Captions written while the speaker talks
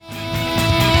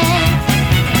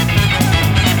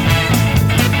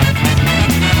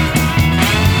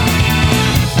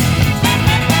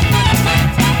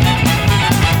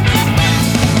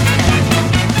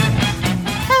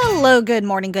Hello, good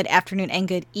morning, good afternoon, and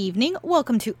good evening.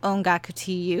 Welcome to Ongaku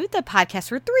to You, the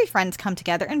podcast where three friends come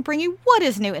together and bring you what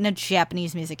is new in the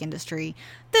Japanese music industry.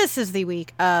 This is the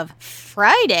week of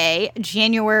Friday,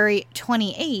 January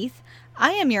 28th.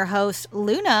 I am your host,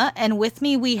 Luna, and with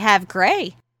me we have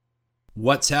Gray.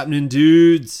 What's happening,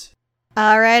 dudes?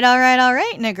 All right.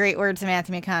 In the great words of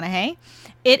Matthew McConaughey,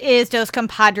 it is Dos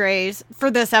Compadres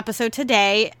for this episode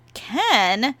today.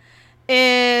 Ken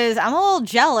I'm a little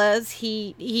jealous.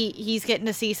 He's getting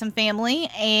to see some family,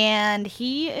 and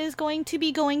he is going to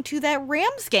be going to that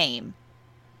Rams game.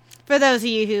 For those of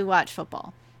you who watch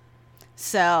football.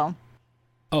 So.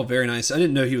 Oh, very nice. I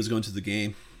didn't know he was going to the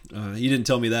game. You didn't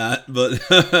tell me that, but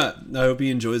I hope he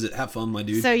enjoys it. Have fun, my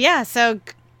dude. So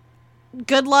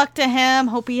good luck to him.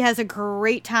 Hope he has a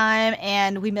great time,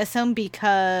 and we miss him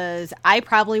because I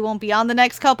probably won't be on the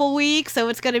next couple weeks, so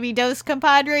it's going to be Dos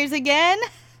Compadres again.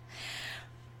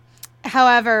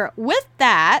 However, with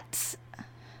that,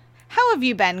 how have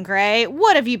you been, Gray?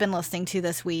 What have you been listening to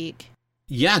this week?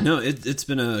 Yeah, no, it's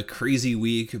been a crazy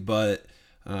week, but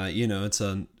it's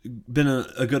been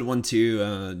a good one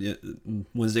too.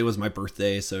 Wednesday was my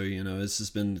birthday, so it's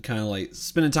just been kind of like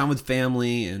spending time with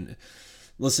family and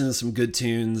listening to some good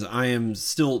tunes. I am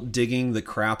still digging the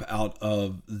crap out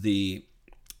of the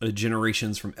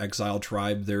Generations from Exile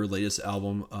Tribe. Their latest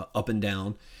album, Up and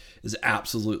Down, is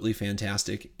absolutely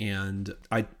fantastic, and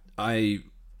I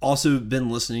also been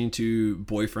listening to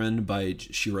Boyfriend by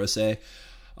Shirose,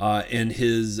 and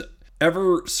his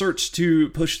ever search to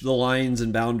push the lines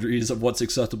and boundaries of what's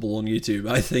acceptable on YouTube.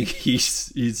 I think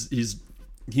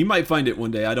he might find it one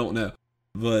day. I don't know,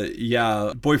 but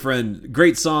yeah, Boyfriend,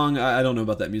 great song. I don't know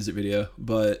about that music video,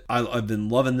 but I've been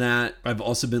loving that. I've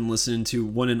also been listening to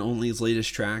One and Only's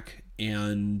latest track,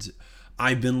 and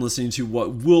I've been listening to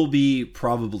what will be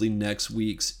probably next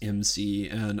week's MC,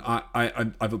 and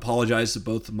I've apologized to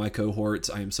both of my cohorts.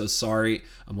 I am so sorry.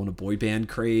 I'm on a boy band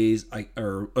craze,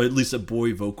 or at least a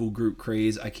boy vocal group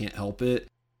craze. I can't help it,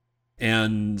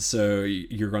 and so you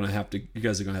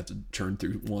guys are gonna have to churn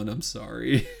through one. I'm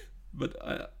sorry, but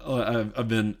I've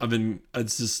been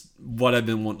it's just what I've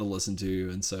been wanting to listen to,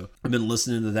 and so I've been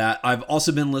listening to that. I've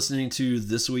also been listening to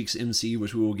this week's MC,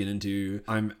 which we will get into.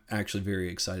 I'm actually very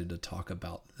excited to talk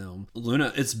about them.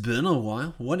 Luna, it's been a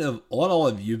while. What all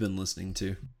have you been listening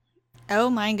to? Oh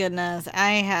my goodness,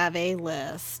 I have a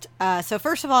list. So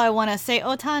first of all, I want to say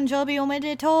Otanjobi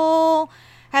omedetou,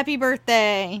 happy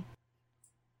birthday.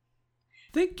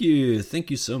 Thank you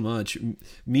so much.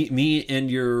 Me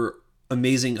and your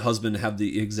amazing husband have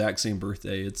the exact same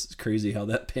birthday. It's crazy how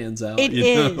that pans out. It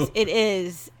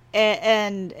is,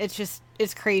 and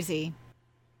it's crazy.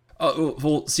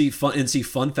 Well,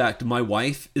 fun fact, my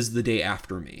wife is the day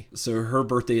after me, so her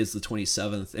birthday is the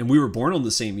 27th, and we were born on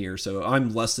the same year, so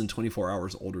I'm less than 24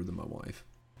 hours older than my wife.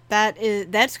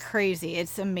 That's crazy.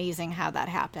 It's amazing how that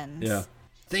happens. Yeah.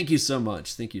 Thank you so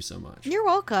much. You're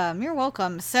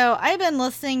welcome. So I've been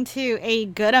listening to a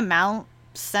good amount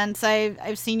since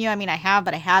I've seen you. I mean, I have,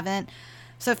 but I haven't.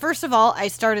 So first of all, I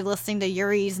started listening to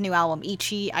Yuri's new album,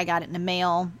 Ichi. I got it in the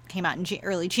mail. Came out in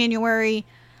early January.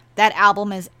 That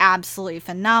album is absolutely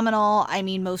phenomenal. I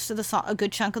mean, a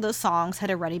good chunk of those songs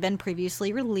had already been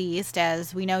previously released.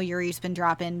 As we know, Yuri's been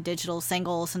dropping digital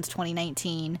singles since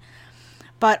 2019.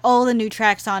 But all the new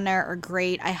tracks on there are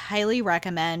great. I highly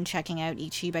recommend checking out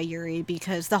Ichi by Yuri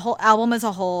because the whole album as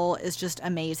a whole is just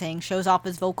amazing. Shows off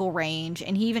his vocal range,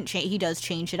 and he does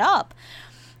change it up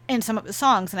in some of the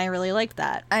songs, and I really like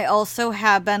that. I also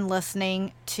have been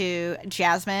listening to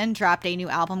Jasmine. Dropped a new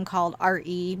album called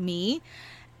R.E. Me,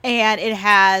 and it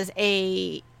has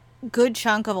a good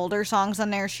chunk of older songs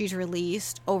on there she's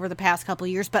released over the past couple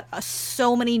years, but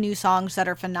so many new songs that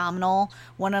are phenomenal.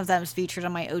 One of them is featured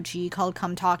on my OG called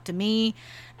Come Talk to Me,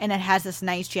 and it has this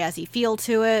nice jazzy feel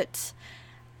to it.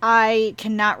 I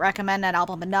cannot recommend that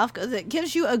album enough because it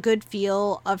gives you a good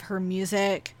feel of her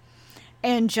music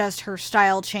and just her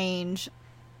style change.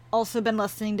 Also been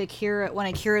listening to one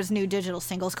of Kira's new digital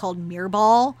singles called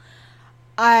Mirrorball.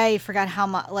 I forgot how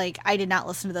much, I did not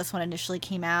listen to this when it initially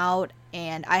came out,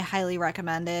 and I highly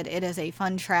recommend it. It is a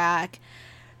fun track,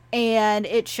 and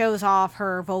it shows off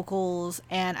her vocals,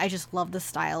 and I just love the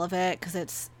style of it, because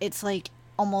it's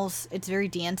very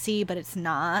dancey, but it's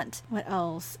not. What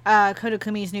else?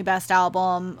 Kodakumi's new best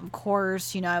album, of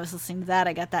course, I was listening to that.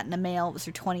 I got that in the mail. It was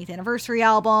her 20th anniversary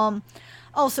album.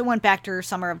 Also went back to her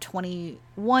Summer of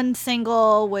 21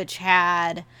 single, which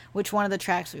one of the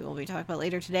tracks we will be talking about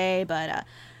later today, but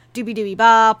Doobie Doobie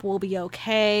Bop, Will Be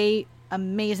Okay,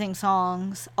 amazing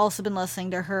songs. Also been listening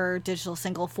to her digital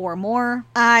single 4 More.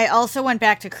 I also went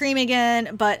back to Cream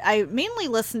again, but I mainly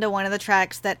listened to one of the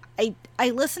tracks that I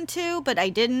listened to, but I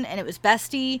didn't, and it was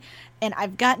Bestie. And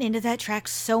I've gotten into that track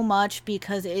so much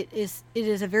because it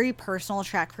is a very personal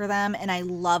track for them, and I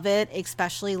love it,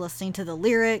 especially listening to the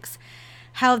lyrics,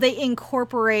 how they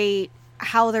incorporate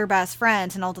how they're best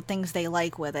friends and all the things they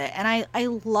like with it. And I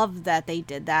love that they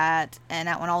did that. And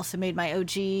that one also made my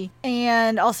OG.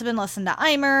 And also been listening to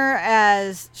Eimer,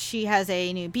 as she has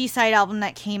a new B-side album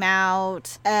that came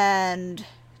out. And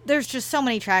there's just so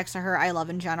many tracks to her I love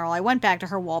in general. I went back to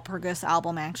her Walpurgis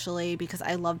album, actually, because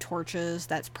I love Torches.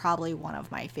 That's probably one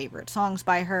of my favorite songs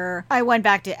by her. I went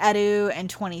back to Edu and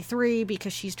 23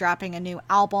 because she's dropping a new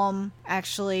album,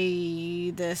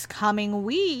 actually, this coming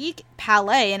week,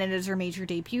 Palais, and it is her major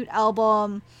debut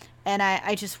album. And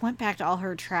I just went back to all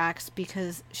her tracks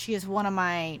because she is one of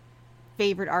my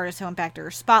favorite artists. I went back to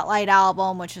her Spotlight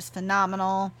album, which is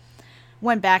phenomenal.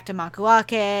 Went back to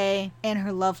Makuake and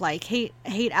her Love Like Hate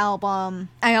album.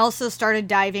 I also started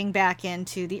diving back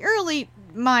into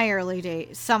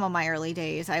some of my early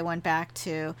days. I went back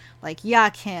to like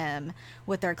Yakim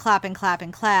with their Clap and Clap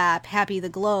and Clap, Happy the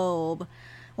Globe.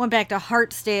 Went back to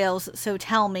Heartstales, So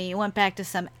Tell Me. Went back to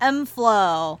some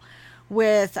M-Flow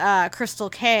with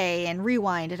Crystal K and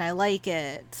Rewind, and I Like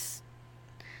It.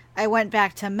 I went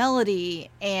back to Melody,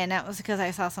 and that was because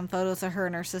I saw some photos of her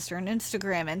and her sister on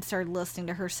Instagram and started listening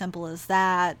to her Simple as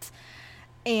That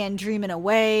and Dreamin'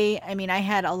 Away. I mean, I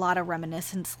had a lot of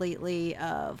reminiscence lately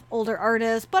of older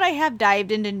artists, but I have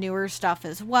dived into newer stuff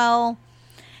as well.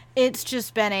 It's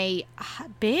just been a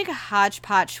big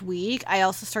hodgepodge week. I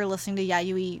also started listening to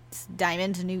Yayoi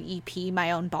Diamond's new EP,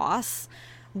 My Own Boss,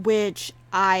 which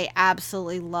I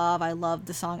absolutely love. I love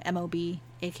the song M.O.B.,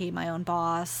 aka My Own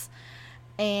Boss.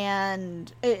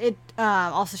 And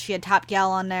also she had Top Gal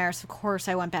on there, so of course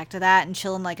I went back to that and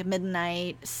Chillin' Like a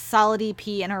Midnight, solid EP,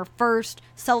 and her first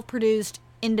self-produced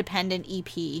independent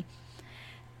EP.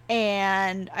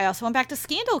 And I also went back to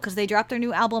Scandal because they dropped their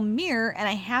new album Mirror, and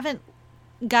I haven't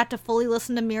got to fully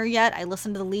listen to Mirror yet. I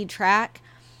listened to the lead track,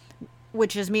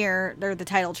 which is Mirror, they're the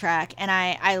title track, and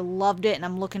I loved it, and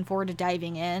I'm looking forward to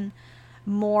diving in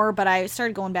more. But I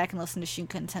started going back and listening to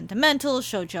Shinken Sentimental,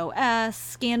 Shoujo S,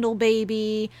 Scandal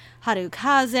Baby,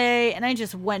 Harukaze, and I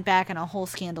just went back on a whole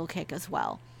Scandal kick as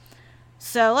well.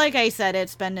 So like I said,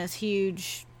 it's been this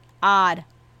huge, odd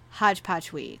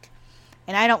hodgepodge week.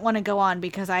 And I don't want to go on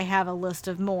because I have a list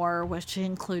of more, which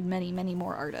include many, many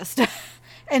more artists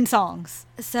and songs.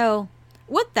 So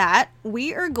with that,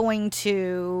 we are going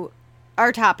to,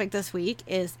 our topic this week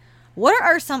is, what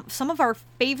are some of our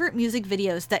favorite music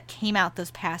videos that came out this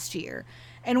past year?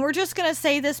 And we're just going to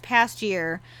say this past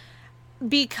year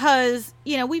because,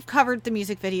 you know, we've covered the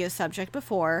music video subject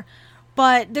before,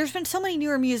 but there's been so many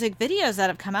newer music videos that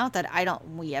have come out that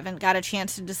we haven't got a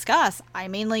chance to discuss. I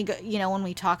mainly, when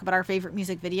we talk about our favorite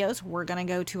music videos, we're going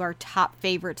to go to our top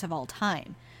favorites of all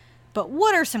time. But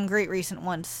what are some great recent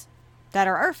ones that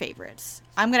are our favorites?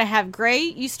 I'm going to have Gray,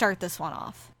 you start this one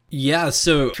off. Yeah,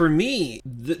 so for me,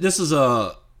 this is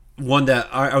one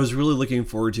that I was really looking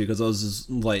forward to because I was just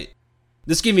like,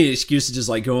 this gave me an excuse to just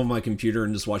like go on my computer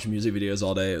and just watch music videos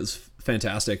all day. It was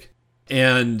fantastic.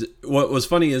 And what was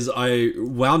funny is I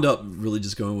wound up really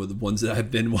just going with the ones that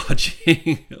I've been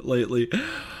watching lately.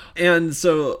 And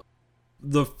so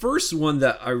the first one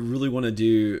that I really want to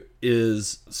do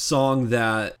is a song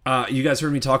that you guys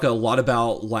heard me talk a lot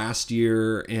about last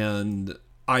year, and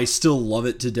I still love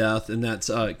it to death, and that's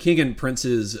King and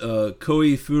Prince's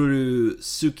Koi Furu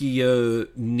Tsukiyo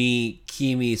ni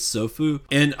Kimi Sofu.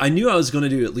 And I knew I was going to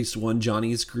do at least one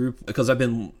Johnny's group because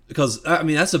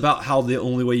that's about how the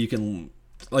only way you can,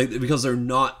 like, because they're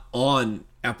not on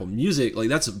Apple Music, like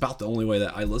that's about the only way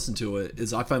that I listen to it,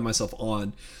 is I find myself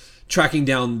tracking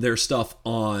down their stuff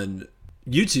on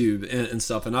YouTube and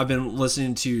stuff. And I've been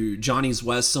listening to Johnny's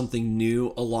West Something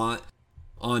New a lot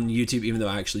on YouTube, even though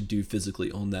I actually do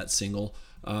physically own that single.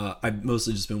 I've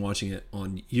mostly just been watching it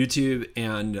on YouTube,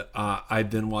 and I've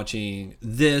been watching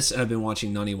this, and I've been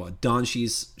watching Naniwa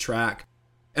Danshi's track.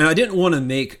 And I didn't want to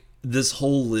make this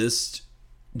whole list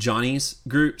Johnny's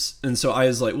groups, and so I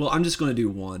was like, well, I'm just going to do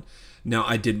one. Now,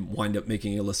 I did wind up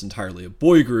making a list entirely of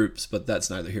boy groups, but that's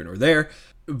neither here nor there.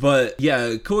 But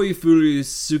yeah, Koi Furu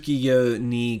Tsukiyo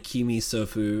ni Kimi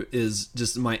Sofu is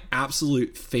just my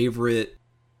absolute favorite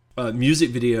music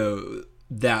video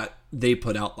that they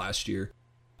put out last year.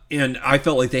 And I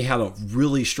felt like they had a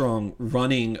really strong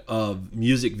running of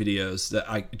music videos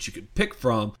that you could pick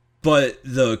from. But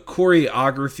the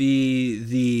choreography,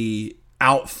 the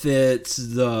outfits,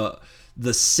 the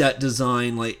the set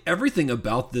design, like everything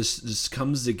about this just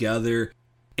comes together.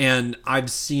 And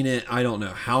I've seen it, I don't know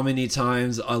how many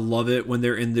times. I love it when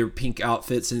they're in their pink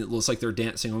outfits and it looks like they're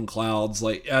dancing on clouds.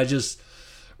 Like, I just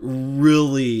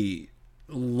really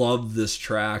love this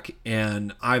track,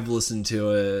 and I've listened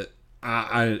to it.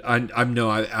 I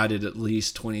know I've added at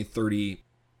least 20, 30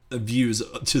 views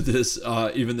to this,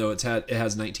 even though it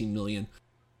has 19 million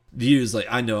views. Like,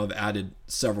 I know I've added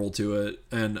several to it,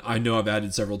 and I know I've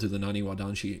added several to the Nani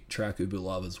Wadanshi track Ubu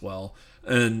Love as well.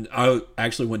 And I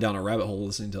actually went down a rabbit hole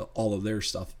listening to all of their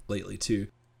stuff lately too.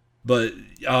 But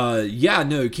yeah,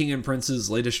 no, King and Prince's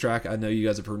latest track, I know you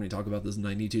guys have heard me talk about this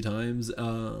 92 times.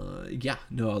 Yeah,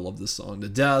 no, I love this song to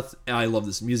death. I love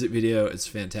this music video. It's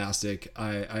fantastic.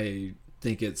 I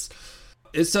think it's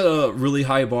a really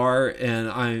high bar, and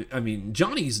I mean,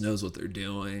 Johnny's knows what they're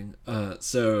doing.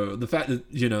 So the fact that,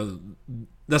 you know,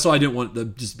 that's why I didn't want it to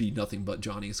just be nothing but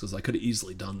Johnny's, because I could have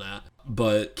easily done that.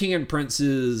 But King and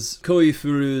Prince's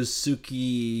Koifuru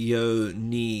Tsukiyo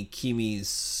ni Kimi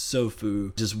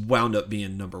Sofu just wound up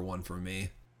being number one for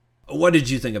me. What did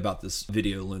you think about this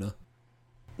video, Luna?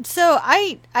 So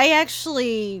I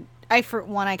actually, for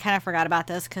one, I kind of forgot about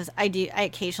this because I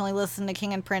occasionally listen to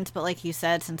King and Prince, but like you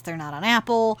said, since they're not on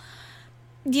Apple,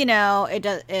 you know,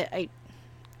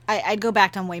 I'd go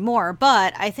back to them way more.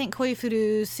 But I think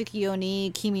Koifuru Tsukiyo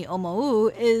ni Kimi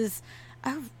Omou is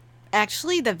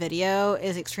actually, the video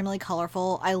is extremely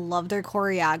colorful. I love their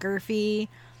choreography.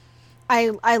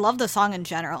 I love the song in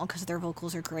general because their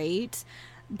vocals are great.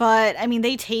 But, I mean,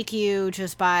 they take you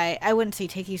just by, I wouldn't say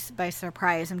take you by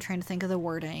surprise. I'm trying to think of the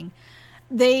wording.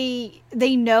 They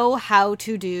know how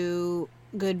to do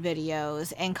good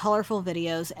videos and colorful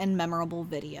videos and memorable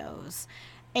videos.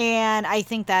 And I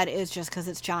think that is just because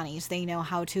it's Johnny's. They know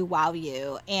how to wow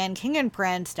you. And King and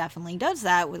Prince definitely does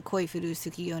that with Koifuru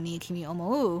Tsukiyo ni Kimi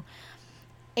Omou.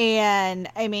 And,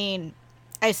 I mean,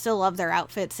 I still love their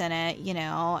outfits in it, you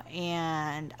know.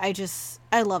 And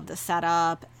I love the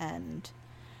setup. And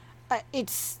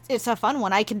it's a fun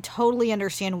one. I can totally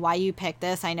understand why you picked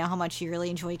this. I know how much you really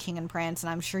enjoy King and Prince. And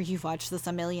I'm sure you've watched this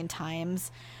a million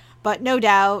times. But no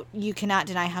doubt, you cannot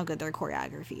deny how good their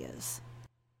choreography is.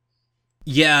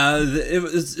 Yeah,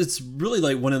 it's really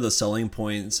like one of the selling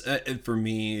points for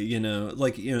me, you know,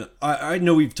 like, you know, I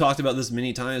know we've talked about this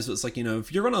many times, but it's like, you know,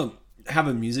 if you're going to have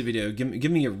a music video,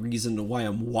 give me a reason to why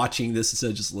I'm watching this instead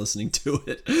of just listening to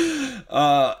it.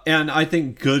 And I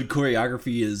think good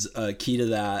choreography is key to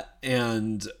that.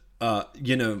 And,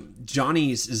 you know,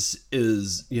 Johnny's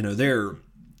is, you know, they're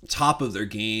top of their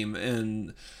game.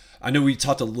 And I know we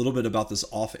talked a little bit about this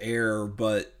off air,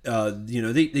 but, you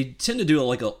know, they tend to do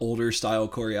like an older style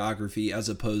choreography as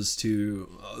opposed to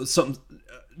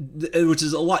which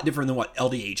is a lot different than what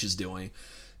LDH is doing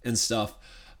and stuff.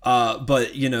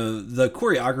 But, you know, the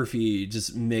choreography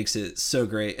just makes it so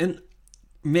great. And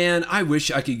man, I wish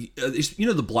I could, you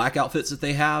know, the black outfits that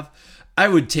they have, I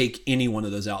would take any one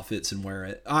of those outfits and wear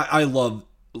it. I love,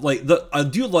 like, I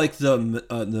do like the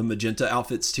magenta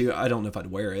outfits too. I don't know if I'd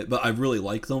wear it, but I really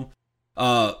like them.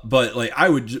 But like, I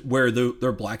would wear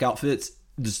their black outfits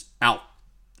just out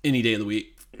any day of the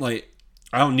week. Like,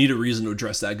 I don't need a reason to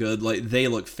dress that good. Like, they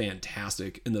look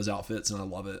fantastic in those outfits, and I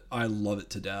love it. I love it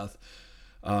to death.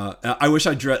 I wish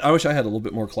I had a little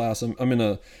bit more class. I'm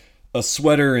in a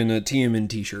sweater and a TMN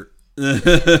t-shirt.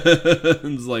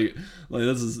 It's like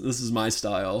this is my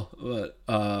style. But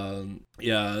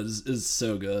yeah, it's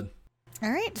so good.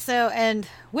 All right. So, and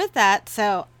with that,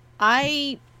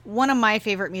 one of my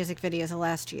favorite music videos of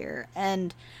last year,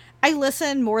 and I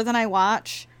listen more than I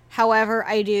watch. However,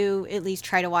 I do at least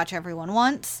try to watch everyone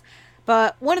once.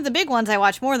 But one of the big ones I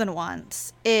watch more than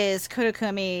once is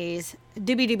Kurokumi's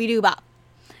Doobie Doobie Doo Bop.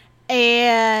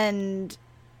 And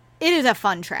it is a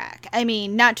fun track. I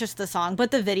mean, not just the song,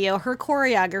 but the video. Her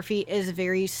choreography is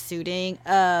very suiting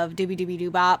of Doobie Doobie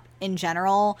Doo Bop in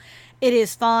general. It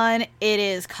is fun.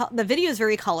 The video is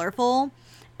very colorful.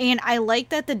 And I like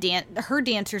that her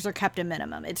dancers are kept a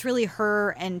minimum. It's really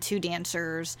her and two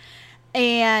dancers.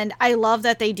 And I love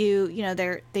that they do, you know,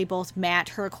 they both match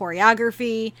her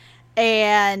choreography.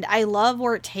 And I love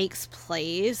where it takes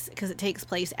place, because it takes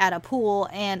place at a pool.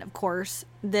 And of course,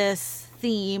 this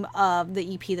theme of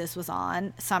the EP this was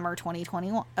on, summer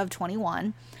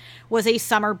 2021, was a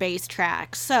summer-based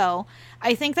track. So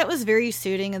I think that was very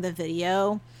suiting of the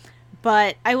video.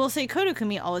 But I will say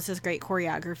Kodakumi always has great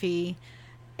choreography.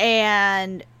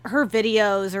 And her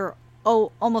videos are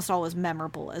almost always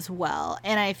memorable as well.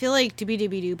 And I feel like Doobie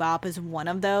Doobie Doo Bop is one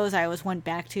of those I always went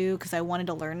back to because I wanted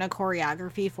to learn the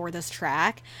choreography for this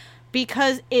track,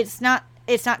 because it's not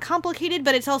complicated,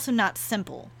 but it's also not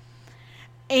simple.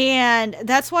 And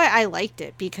that's why I liked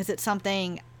it, because it's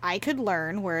something I could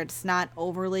learn where it's not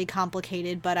overly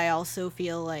complicated, but I also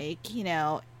feel like,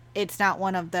 it's not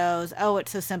one of those, oh,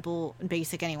 it's so simple and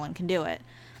basic, anyone can do it.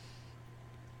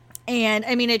 And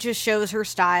I mean, it just shows her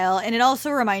style, and it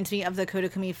also reminds me of the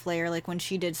Kodakumi Flare, like when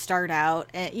she did start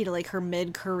out, like her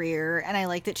mid-career. And I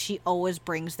like that she always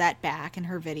brings that back in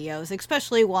her videos,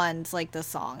 especially ones like the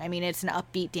song. I mean, it's an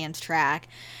upbeat dance track,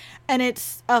 and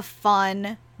it's a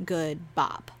fun, good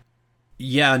bop.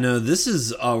 Yeah, no, this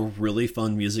is a really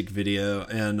fun music video,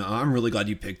 and I'm really glad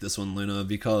you picked this one, Luna,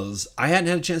 because I hadn't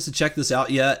had a chance to check this out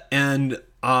yet, and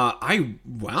I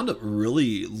wound up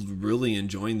really, really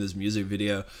enjoying this music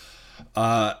video.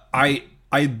 I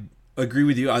agree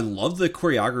with you. I love the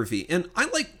choreography, and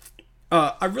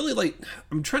I really like.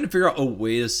 I'm trying to figure out a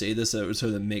way to say this so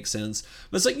that makes sense.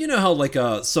 But it's like, how like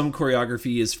some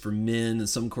choreography is for men and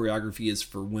some choreography is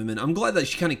for women. I'm glad that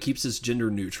she kind of keeps this gender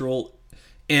neutral,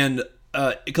 and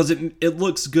because it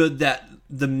looks good that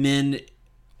the men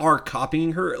are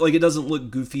copying her. Like, it doesn't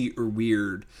look goofy or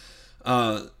weird.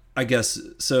 I guess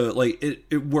so. Like,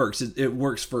 it works. It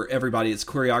works for everybody. It's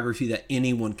choreography that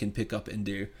anyone can pick up and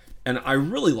do, and I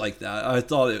really like that. I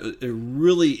thought it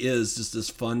really is just this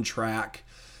fun track.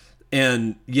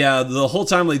 And yeah, the whole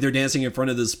time, like, they're dancing in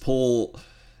front of this pool,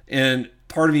 and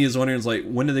part of me is wondering, like,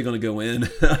 when are they going to go in?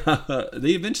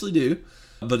 They eventually do,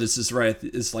 but it's just right.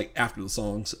 It's like after the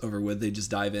song's over with, they just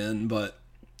dive in. But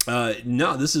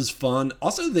no, this is fun.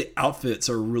 Also, the outfits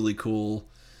are really cool.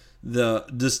 The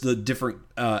different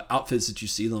outfits that you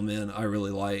see them in, I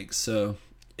really like. So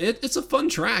it's a fun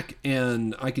track,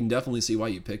 and I can definitely see why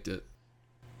you picked it.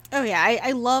 Oh yeah,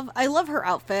 I love her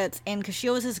outfits, and because she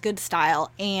always has good style,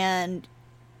 and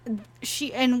at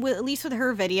least with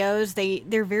her videos,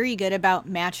 they're very good about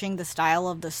matching the style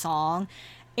of the song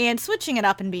and switching it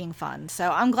up and being fun.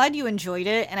 So I'm glad you enjoyed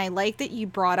it, and I like that you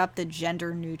brought up the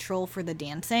gender neutral for the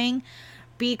dancing,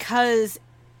 because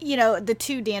the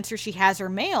two dancers she has are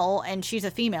male and she's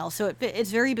a female, so it's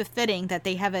very befitting that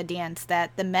they have a dance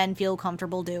that the men feel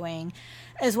comfortable doing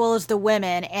as well as the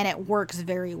women, and it works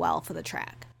very well for the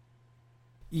track.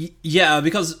 Yeah,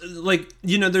 because like,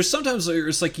 there's sometimes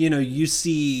it's like, you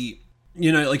see,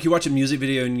 like you watch a music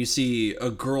video and you see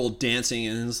a girl dancing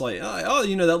and it's like, oh,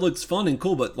 that looks fun and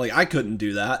cool, but like, I couldn't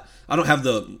do that. I don't have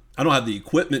the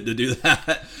equipment to do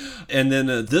that. And then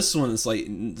this one, it's like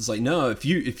no, if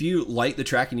you like the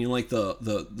track and you like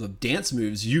the dance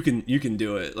moves, you can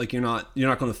do it. Like, you're not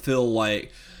going to feel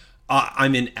like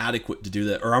I'm inadequate to do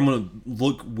that, or I'm going to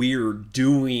look weird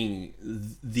doing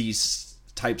these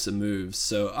types of moves.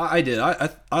 So I did.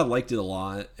 I liked it a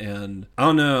lot, and I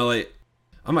don't know, like,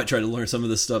 I might try to learn some of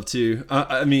this stuff too.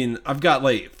 I mean, I've got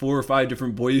like 4 or 5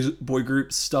 different boy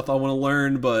group stuff I want to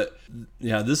learn, but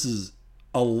yeah, this is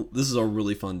a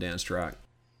really fun dance track.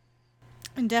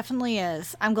 It definitely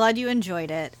is. I'm glad you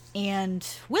enjoyed it. And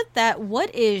with that,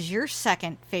 what is your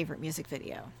second favorite music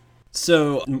video?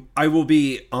 So I will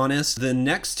be honest, the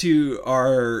next 2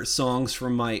 are songs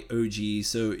from my OG.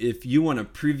 So if you want a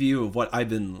preview of what I've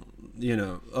been,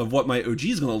 of what my OG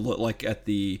is going to look like at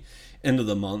the end of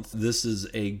the month, this is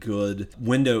a good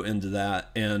window into that.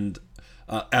 And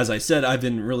as I said, I've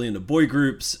been really into boy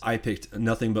groups. I picked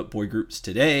nothing but boy groups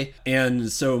today. And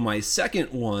so my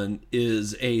second one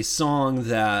is a song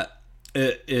that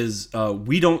is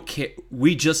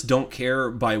We Just Don't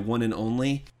Care by One and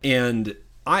Only. And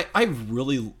I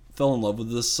really fell in love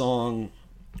with this song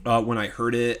when I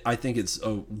heard it. I think it's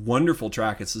a wonderful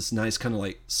track. It's this nice kind of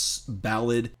like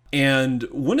ballad. And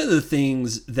one of the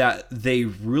things that they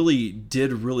really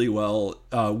did really well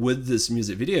with this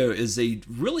music video is they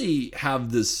really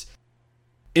have this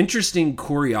interesting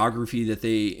choreography that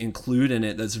they include in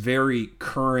it that's very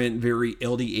current, very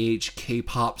LDH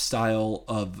K-pop style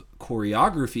of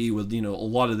choreography with, a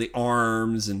lot of the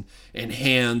arms and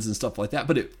hands and stuff like that.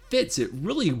 But it fits. It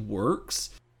really works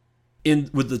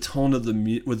with the tone of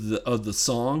the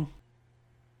song.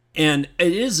 And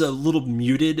it is a little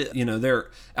muted. They're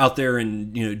out there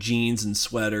in, jeans and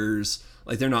sweaters.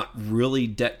 Like, they're not really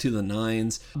decked to the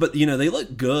nines, but they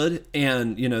look good.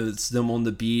 And it's them on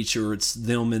the beach, or it's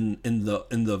them in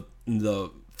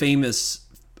the famous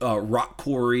rock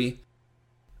quarry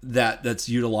that's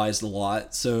utilized a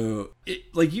lot. So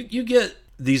you get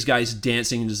these guys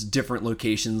dancing in just different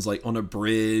locations, like on a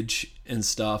bridge and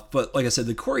stuff. But like I said,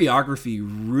 the choreography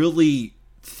really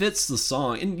fits the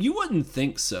song, and you wouldn't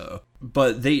think so,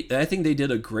 but I think they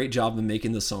did a great job of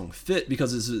making the song fit,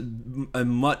 because it's a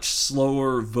much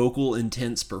slower, vocal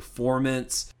intense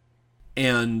performance,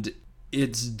 and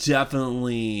it's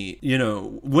definitely,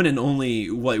 One and Only,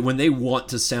 when they want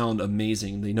to sound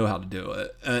amazing, they know how to do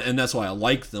it, and that's why I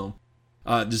like them.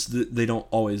 They don't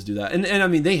always do that, and I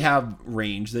mean they have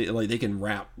range. They can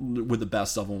rap with the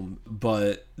best of them,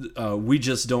 but we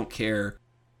just don't care.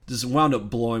 Just wound up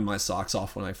blowing my socks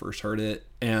off when I first heard it,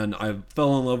 and I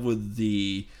fell in love with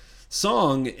the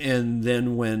song. And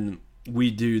then when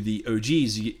we do the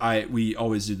OGs, we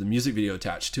always do the music video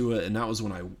attached to it, and that was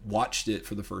when I watched it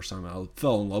for the first time. I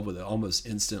fell in love with it almost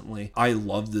instantly. I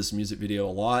love this music video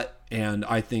a lot, and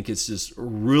I think it's just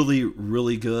really,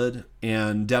 really good,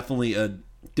 and definitely a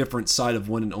different side of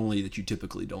One and Only that you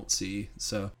typically don't see.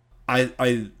 So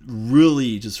I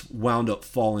really just wound up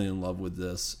falling in love with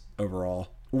this overall.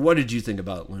 What did you think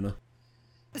about it, Luna?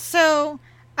 So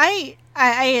I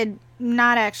had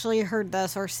not actually heard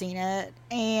this or seen it,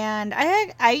 and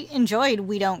I enjoyed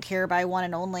We Don't Care by One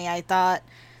and Only. I thought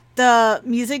the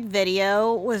music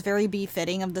video was very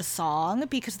befitting of the song,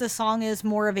 because the song is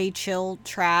more of a chill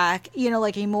track,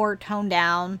 like a more toned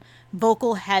down,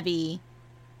 vocal heavy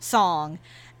song.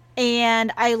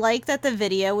 And I like that the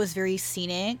video was very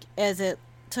scenic, as it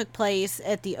took place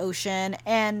at the ocean,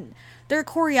 and their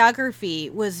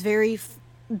choreography was very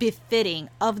befitting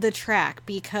of the track,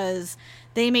 because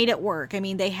they made it work. I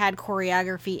mean, they had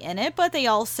choreography in it, but they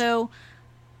also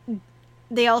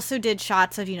did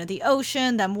shots of, the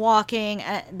ocean, them walking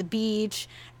at the beach.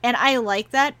 And I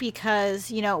like that because,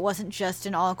 it wasn't just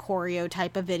an all choreo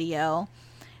type of video.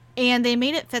 And they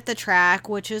made it fit the track,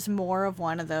 which is more of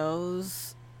one of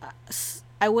those,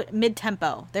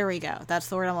 mid-tempo. There we go. That's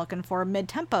the word I'm looking for.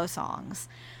 Mid-tempo songs.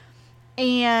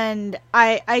 And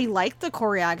I liked the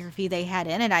choreography they had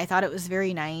in it. I thought it was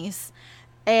very nice.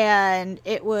 And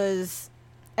it was,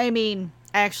 I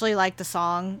actually liked the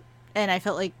song, and I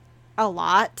felt like a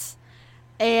lot.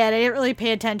 And I didn't really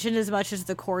pay attention as much as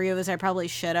the choreo as I probably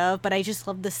should have, but I just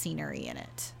loved the scenery in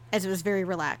it, as it was very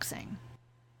relaxing.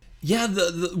 Yeah,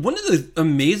 the one of the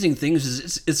amazing things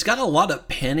is it's got a lot of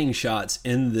panning shots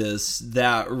in this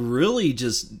that really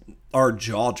just are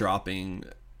jaw-dropping,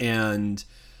 and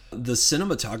the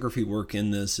cinematography work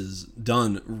in this is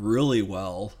done really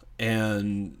well,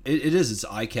 and it's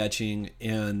eye-catching,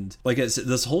 and like I said,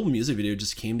 this whole music video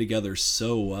just came together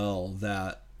so well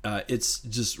that it's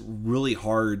just really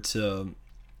hard to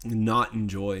not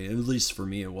enjoy. At least for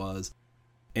me it was.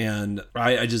 And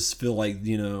I just feel like,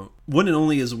 One and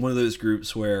Only is one of those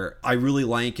groups where I really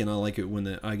like, and I like it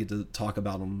when I get to talk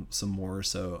about them some more.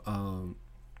 So,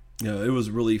 it was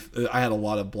really, I had a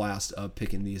lot of blast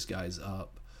picking these guys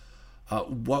up.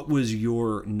 What was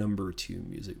your number 2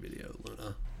 music video,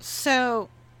 Luna? So,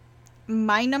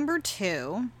 my number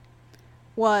 2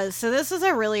 was, so this is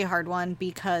a really hard one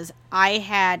because I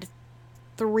had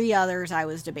 3 others I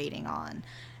was debating on.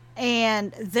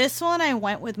 And this one I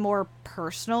went with more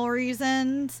personal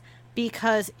reasons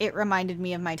because it reminded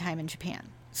me of my time in Japan.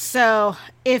 So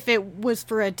if it was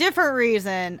for a different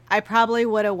reason, I probably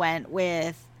would have went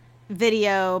with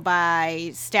Video by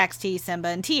Stax T, Simba,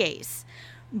 and T-Ace.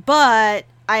 But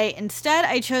I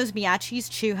chose Miyachi's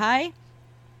Chuhai.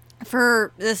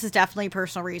 This is definitely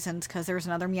personal reasons, because there was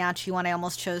another Miyachi one. I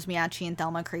almost chose Miyachi and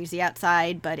Thelma Crazy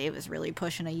Outside, but it was really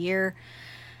pushing a year.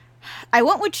 I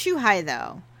went with Chuhai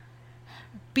though,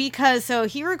 because so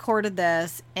he recorded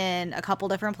this in a couple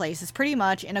different places, pretty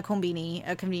much in a konbini,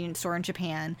 a convenience store in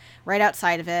Japan, right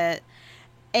outside of it.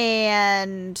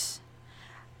 And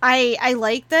I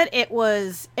like that it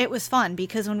was fun,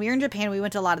 because when we were in Japan, we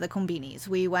went to a lot of the konbinis.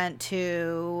 We went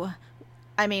to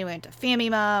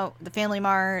Famima, the Family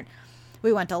Mart.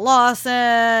 We went to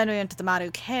Lawson. We went to the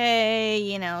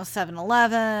Maruke,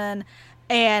 7-Eleven.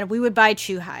 And we would buy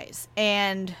Chuhais.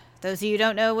 And those of you who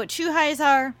don't know what Chuhais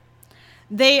are,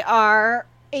 they are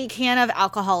a can of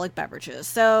alcoholic beverages.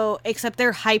 So, except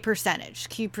they're high percentage.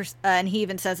 And he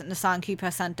even says it in the song, Q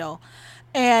percento.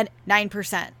 And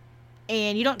 9%.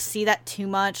 And you don't see that too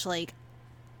much, like,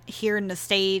 here in the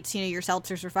States. Your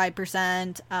seltzers are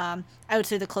 5%. I would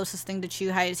say the closest thing to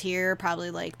Chuhai is here,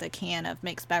 probably, like, the can of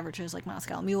mixed beverages, like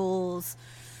Moscow Mules,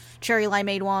 cherry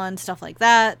limeade one, stuff like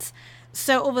that.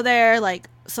 So, over there, like,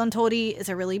 Suntory is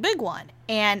a really big one.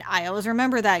 And I always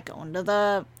remember that, going to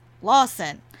the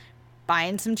Lawson,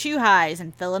 buying some Chuhais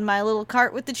and filling my little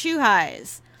cart with the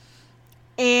Chuhais.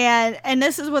 And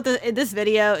this is what this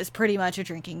video is pretty much a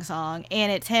drinking song,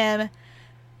 and it's him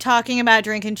talking about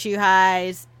drinking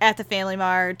Chuhais at the Family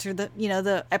Mart, or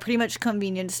the at pretty much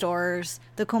convenience stores,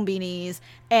 the konbinis,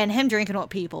 and him drinking with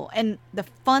people. And the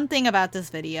fun thing about this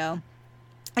video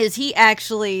is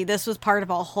this was part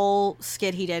of a whole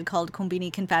skit he did called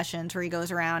Konbini Confessions, where he goes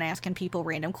around asking people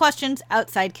random questions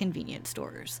outside convenience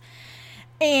stores.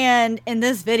 And in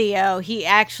this video, he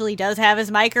actually does have his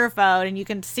microphone, and you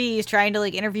can see he's trying to,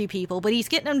 like, interview people, but he's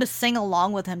getting them to sing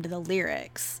along with him to the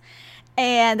lyrics.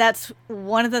 And that's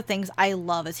one of the things I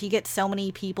love is he gets so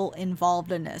many people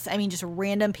involved in this. I mean, just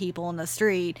random people in the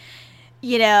street,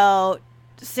 you know,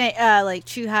 say, like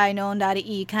Chuhai no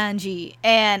Ondari I Kanji.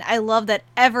 And I love that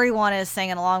everyone is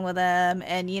singing along with him.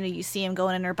 And, you know, you see him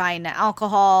going in there buying the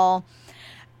alcohol.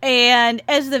 And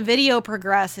as the video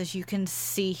progresses, you can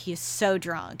see he's so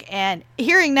drunk. And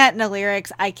hearing that in the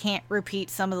lyrics, I can't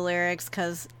repeat some of the lyrics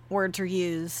because words are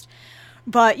used.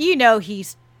 But you know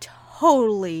he's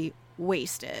totally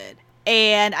wasted.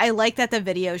 And I like that the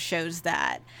video shows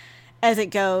that as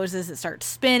it goes, as it starts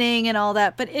spinning and all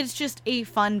that. But it's just a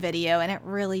fun video, and it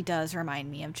really does remind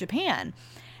me of Japan.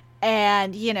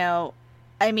 And, you know,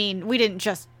 I mean, we didn't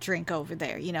just drink over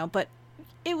there, you know, but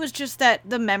it was just that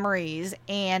the memories,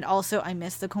 and also I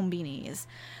miss the konbinis.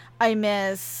 I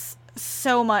miss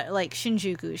so much, like,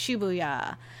 Shinjuku,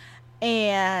 Shibuya,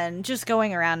 and just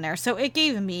going around there. So it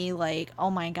gave me, like,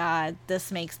 oh my god,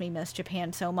 this makes me miss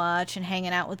Japan so much, and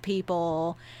hanging out with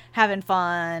people, having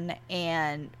fun,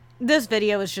 and this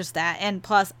video is just that. And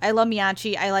plus, I love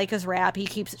Miyachi. I like his rap. He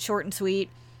keeps it short and sweet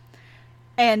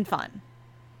and fun.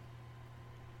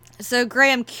 So,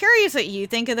 Gray, I'm curious what you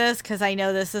think of this, because I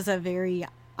know this is a very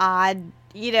odd,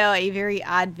 you know, a very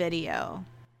odd video.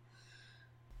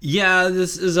 Yeah,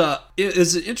 this is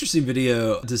it's an interesting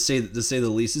video to say the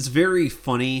least. It's very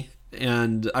funny,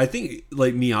 and I think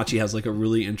like Miyachi has like a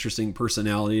really interesting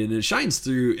personality, and it shines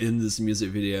through in this music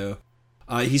video.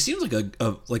 He seems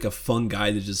like a fun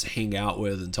guy to just hang out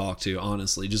with and talk to.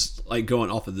 Honestly, just like going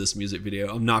off of this music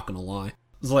video, I'm not gonna lie.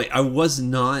 It's like I was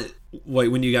not.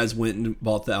 Like when you guys went and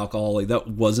bought the alcohol, like that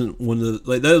wasn't one of the,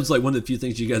 like that was like one of the few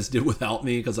things you guys did without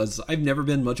me, because I've never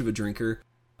been much of a drinker.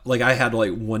 Like I had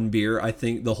like one beer I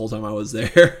think the whole time I was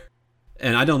there,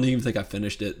 and I don't even think I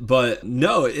finished it. But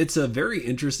no, it's a very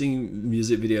interesting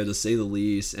music video to say the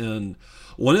least. And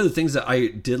one of the things that I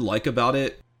did like about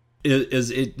it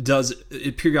is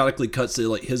it periodically cuts to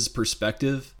like his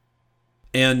perspective,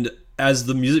 and as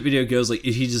the music video goes, like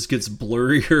he just gets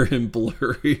blurrier and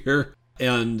blurrier.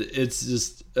 And it's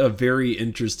just a very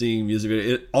interesting music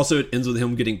video. It ends with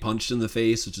him getting punched in the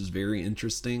face, which is very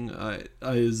interesting. I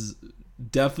is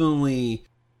definitely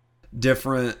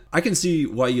different. I can see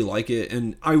why you like it,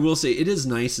 and I will say it is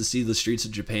nice to see the streets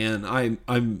of Japan. I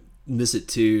miss it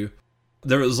too.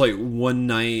 There was like one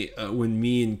night when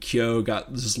me and Kyo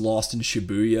got just lost in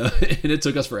Shibuya, and it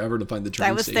took us forever to find the train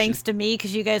station. That was thanks to me,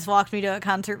 because you guys walked me to a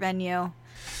concert venue.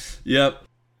 Yep.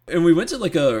 And we went to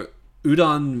like a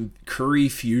udon curry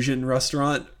fusion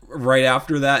restaurant right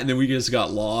after that, and then we just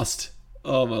got lost.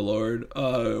 Oh my lord.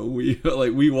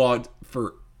 We walked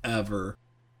forever.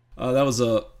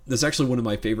 That's actually one of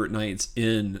my favorite nights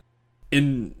in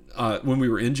when we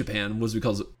were in Japan, was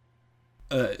because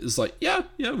it's like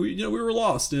we were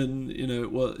lost, and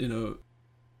it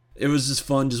was just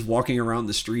fun just walking around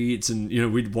the streets, and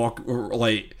we'd walk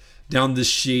like down this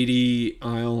shady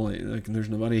aisle, like there's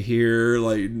nobody here,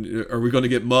 like are we going to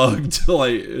get mugged?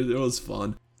 Like it was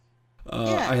fun.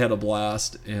 I had a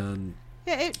blast, and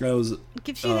it was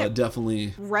gives you that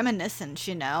definitely reminiscence,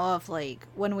 of like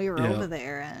when we were over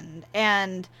there,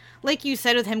 and like you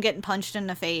said with him getting punched in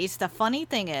the face. The funny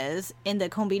thing is, in the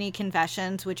Konbini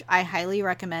Confessions, which I highly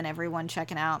recommend everyone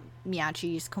checking out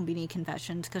Miyachi's Konbini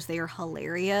Confessions because they are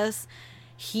hilarious.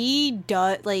 He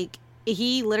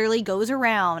literally goes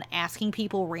around asking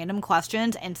people random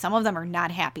questions, and some of them are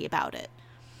not happy about it.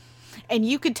 And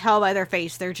you could tell by their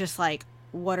face, they're just like,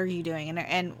 what are you doing?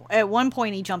 And at one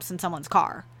point, he jumps in someone's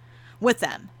car with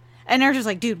them. And they're just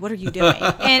like, dude, what are you doing?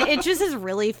 And it just is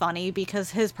really funny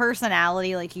because his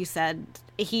personality, like you said,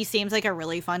 he seems like a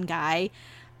really fun guy.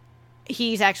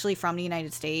 He's actually from the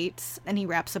United States, and he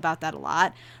raps about that a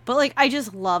lot. But, like, I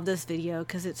just love this video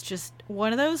because it's just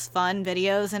one of those fun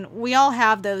videos. And we all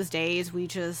have those days we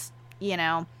just,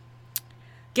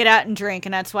 get out and drink.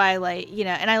 And that's why I like,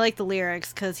 and I like the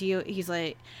lyrics because he's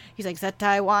like,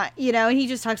 Zettai want, and he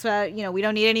just talks about, we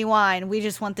don't need any wine. We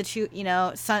just want the,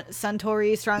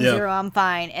 Suntory Strong Zero, I'm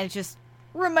fine. And it just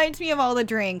reminds me of all the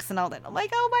drinks and all that. I'm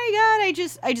like, oh my God,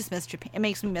 I just miss Japan. It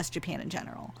makes me miss Japan in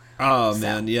general. Oh,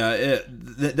 man, yeah,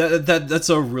 that's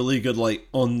a really good, like,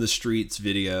 on the streets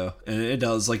video, and it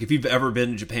does, like, if you've ever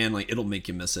been to Japan, like, it'll make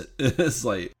you miss it. It's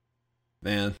like,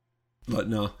 man, but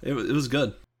no, it was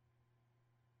good.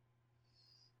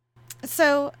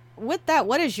 So, with that,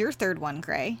 what is your third one,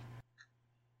 Gray?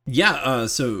 Yeah,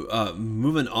 so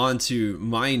moving on to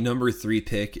my number 3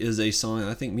 pick is a song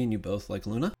I think me and you both like,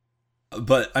 Luna.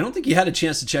 But I don't think you had a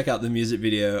chance to check out the music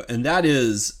video, and that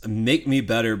is Make Me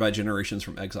Better by Generations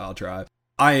from Exile Tribe.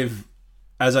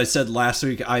 As I said last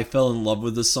week, I fell in love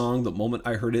with this song the moment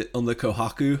I heard it on the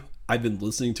Kohaku. I've been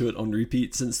listening to it on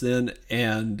repeat since then,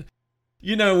 and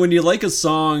You know, when you like a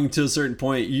song to a certain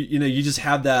point, you know, you just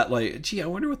have that like, gee, I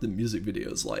wonder what the music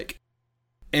video is like.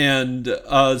 And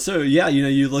so, yeah, you know,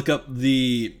 you look up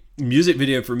the music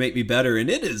video for Make Me Better, and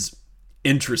it is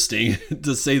interesting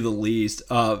to say the least.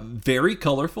 Very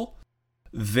colorful.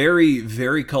 Very,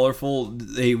 very colorful.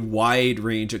 A wide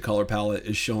range of color palette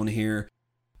is shown here.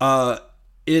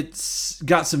 It's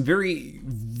got some very,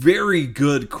 very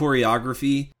good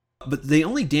choreography, but they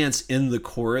only dance in the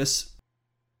chorus.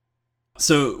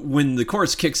 So when the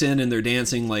chorus kicks in and they're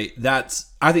dancing, like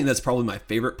I think that's probably my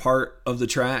favorite part of the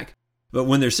track. But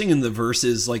when they're singing the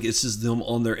verses, like it's just them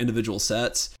on their individual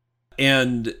sets.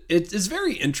 And it's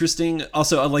very interesting.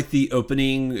 Also, I like the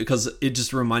opening because it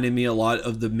just reminded me a lot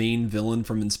of the main villain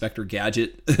from Inspector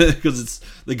Gadget, because it's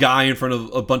the guy in front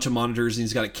of a bunch of monitors and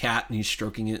he's got a cat and he's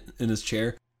stroking it in his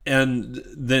chair. And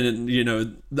then, you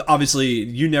know, obviously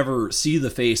you never see the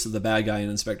face of the bad guy in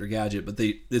Inspector Gadget, but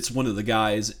it's one of the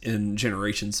guys in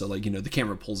Generation. So, like, you know, the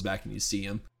camera pulls back and you see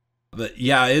him. But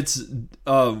yeah, it's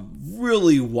a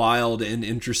really wild and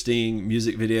interesting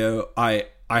music video. I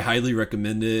highly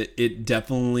recommend it. It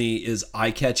definitely is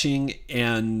eye-catching,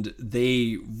 and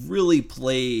they really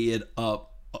play it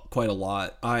up quite a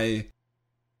lot. I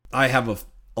have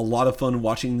a lot of fun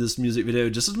watching this music video,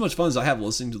 just as much fun as I have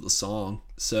listening to the song.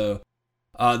 So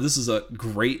this is a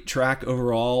great track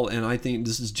overall, and I think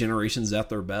this is Generations at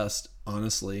their best,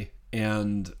 honestly.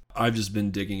 And I've just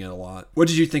been digging it a lot. What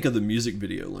did you think of the music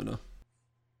video, Luna?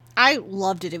 I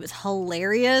loved it. It was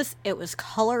hilarious. It was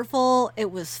colorful.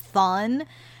 It was fun.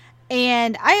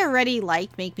 And I already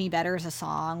liked Make Me Better as a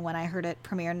song. When I heard it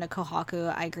premiered in the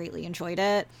Kohaku, I greatly enjoyed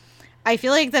it. I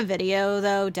feel like the video,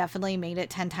 though, definitely made it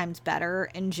 10 times better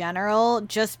in general,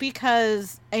 just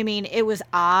because, I mean, it was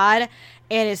odd.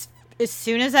 And as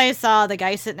soon as I saw the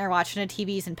guy sitting there watching the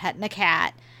TVs and petting a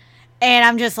cat, and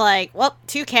I'm just like, well,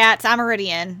 2 cats, I'm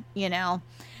already in, you know.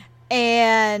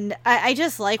 And I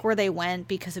just like where they went,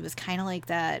 because it was kind of like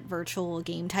that virtual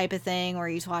game type of thing where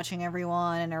he's watching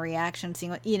everyone and their reaction,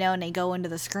 seeing what, you know, and they go into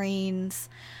the screens.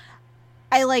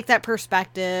 I like that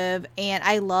perspective, and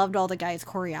I loved all the guys'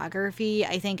 choreography.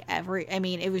 I think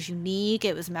it was unique,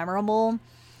 it was memorable.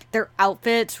 Their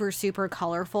outfits were super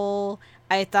colorful.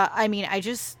 I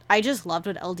just loved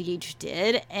what LDH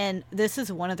did, and this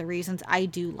is one of the reasons I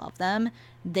do love them.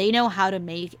 They know how to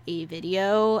make a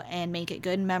video and make it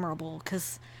good and memorable,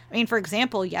 because, I mean, for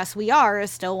example, Yes We Are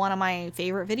is still one of my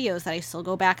favorite videos that I still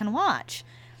go back and watch.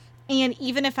 And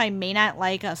even if I may not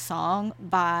like a song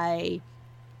by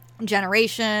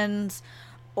Generations,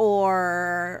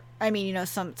 or, I mean, you know,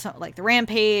 some like the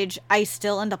Rampage, I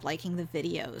still end up liking the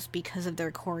videos because of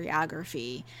their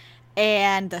choreography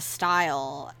and the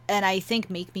style. And I think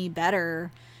Make Me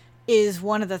Better is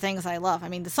one of the things I love. I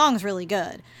mean, the song's really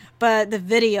good, but the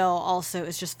video also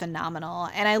is just phenomenal.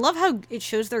 And I love how it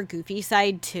shows their goofy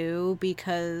side too,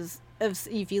 because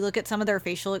if you look at some of their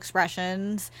facial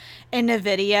expressions in the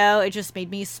video, it just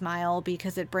made me smile,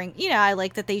 because I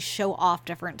like that they show off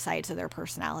different sides of their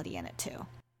personality in it too.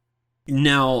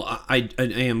 Now, I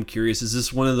am curious, is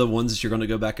this one of the ones that you're going to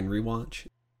go back and rewatch?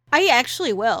 I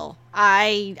actually will.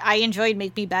 I enjoyed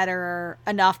Make Me Better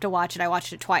enough to watch it. I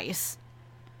watched it twice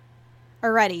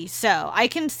already, so I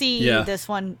can see this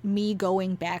one, me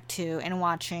going back to and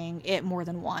watching it more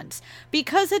than once,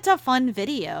 because it's a fun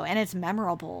video and it's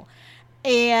memorable.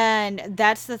 And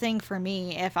that's the thing for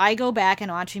me. If I go back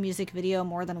and watch a music video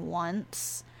more than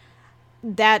once,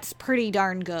 that's pretty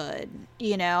darn good.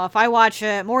 You know, if I watch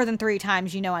it more than 3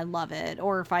 times, you know I love it.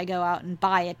 Or if I go out and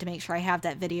buy it to make sure I have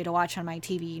that video to watch on my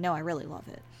TV, you know I really love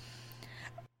it.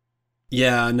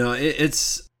 Yeah, no,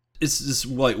 it's just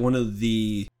like one of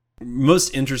the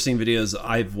most interesting videos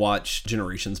I've watched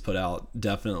Generations put out,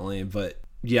 definitely. But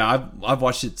yeah, I've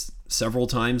watched it several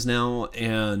times now,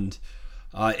 and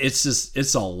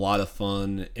it's a lot of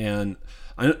fun. And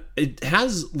it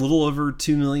has a little over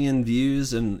 2 million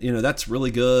views, and you know that's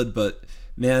really good. But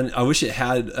man, I wish it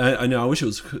had. I know I wish it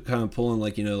was kind of pulling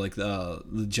like, you know, like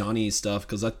the Johnny stuff,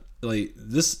 because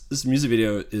this music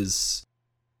video is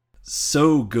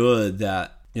so good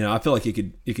that, you know, I feel like it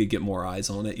could get more eyes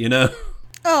on it, you know.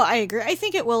 Oh, I agree. I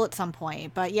think it will at some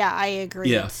point, but yeah, I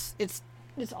agree. Yeah. It's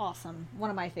awesome. One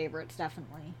of my favorites,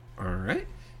 definitely. All right.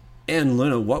 And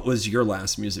Luna, what was your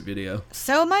last music video?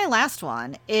 So my last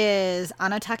one is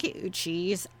Anna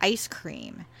Takeuchi's Ice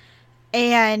Cream.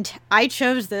 And I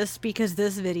chose this because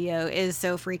this video is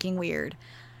so freaking weird.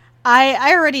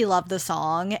 I already love the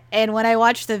song, and when I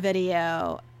watched the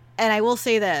video, and I will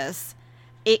say this,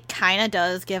 it kind of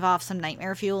does give off some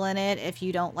nightmare fuel in it if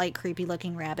you don't like creepy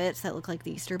looking rabbits that look like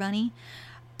the Easter Bunny.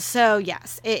 So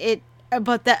yes,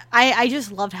 But I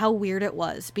just loved how weird it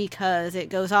was, because it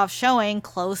goes off showing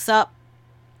close up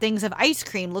things of ice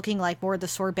cream looking like more of the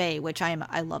sorbet, which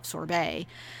I love sorbet.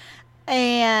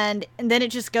 And then it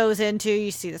just goes into,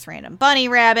 you see this random bunny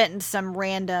rabbit and some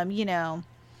random,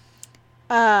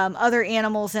 other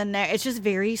animals in there. It's just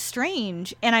very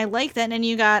strange. And I like that. And then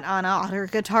you got Anna on her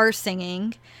guitar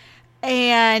singing.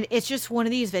 And it's just one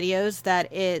of these videos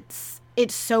that it's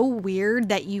so weird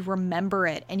that you remember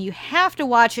it. And you have to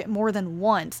watch it more than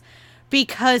once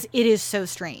because it is so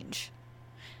strange.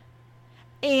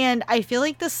 And I feel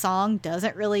like the song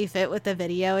doesn't really fit with the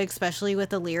video, especially with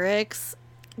the lyrics.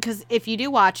 Because if you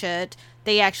do watch it,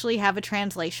 they actually have a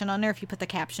translation on there. If you put the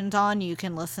captions on, you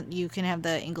can listen. You can have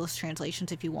the English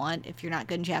translations if you want, if you're not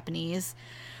good in Japanese.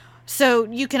 So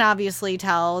you can obviously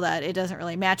tell that it doesn't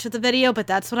really match with the video, but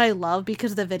that's what I love,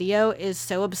 because the video is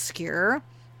so obscure.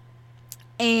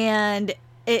 And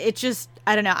it just,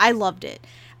 I don't know, I loved it.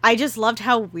 I just loved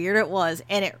how weird it was,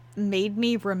 and it made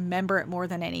me remember it more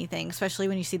than anything, especially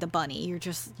when you see the bunny.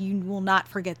 You will not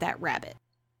forget that rabbit.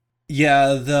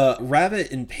 Yeah, the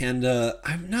rabbit and panda,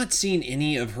 I've not seen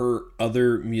any of her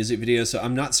other music videos, so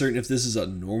I'm not certain if this is a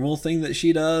normal thing that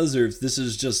she does or if this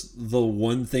is just the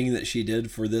one thing that she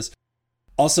did for this.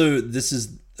 Also, this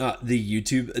is the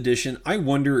YouTube edition. I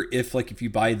wonder if you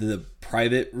buy the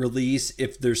private release,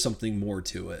 if there's something more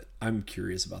to it. I'm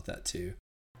curious about that too.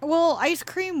 Well, Ice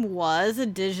Cream was a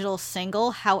digital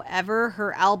single. However,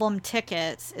 her album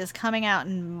Tickets is coming out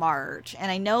in March.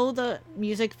 And I know the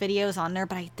music video is on there,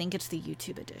 but I think it's the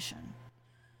YouTube edition.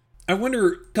 I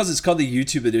wonder, because it's called the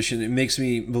YouTube edition, it makes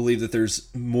me believe that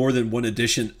there's more than one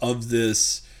edition of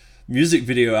this music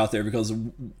video out there. Because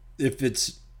if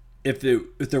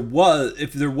there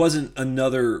wasn't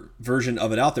another version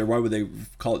of it out there, why would they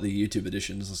call it the YouTube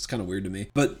edition? It's kind of weird to me.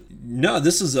 But no,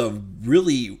 this is a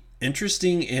really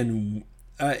interesting, and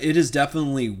it is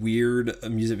definitely weird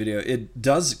music video. It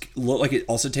does look like it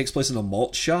also takes place in a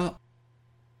malt shop,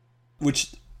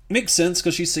 which makes sense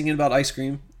because she's singing about ice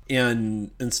cream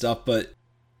and stuff. But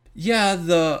yeah,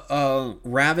 the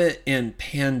rabbit and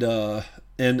panda,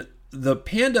 and the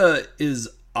panda is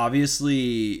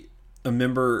obviously a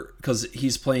member because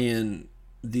he's playing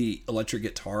the electric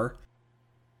guitar.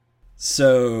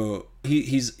 So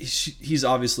he's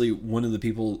obviously one of the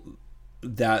people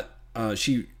that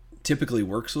she typically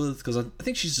works with, because I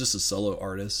think she's just a solo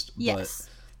artist. Yes.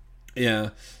 But yeah,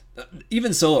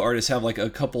 even solo artists have a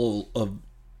couple of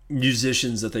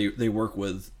musicians that they work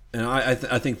with, and I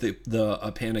think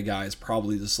the Panda guy is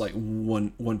probably just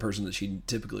one person that she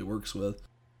typically works with.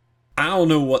 I don't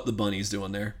know what the bunny's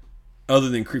doing there, other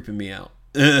than creeping me out.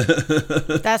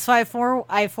 That's why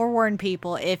I forewarn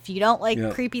people, if you don't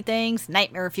like creepy things,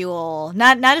 nightmare fuel.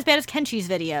 Not as bad as Kenshi's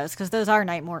videos, because those are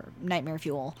nightmare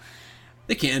fuel.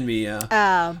 They can be,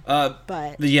 yeah.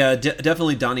 But yeah,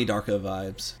 definitely Donnie Darko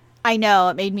vibes. I know,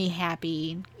 it made me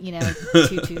happy,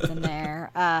 Two Tooth in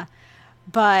there.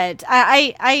 But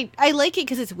I like it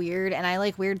because it's weird, and I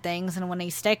like weird things, and when they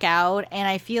stick out, and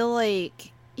I feel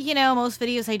like, most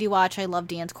videos I do watch, I love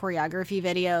dance choreography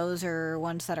videos or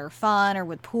ones that are fun or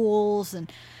with pools.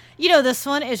 And, this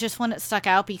one is just one that stuck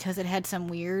out because it had some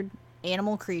weird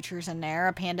animal creatures in there,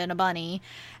 a panda and a bunny.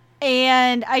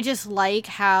 And I just like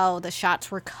how the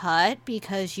shots were cut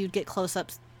because you'd get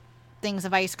close-ups things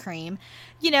of ice cream,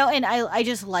 and I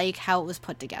just like how it was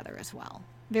put together as well.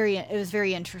 It was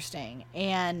very interesting.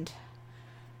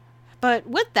 But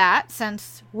with that,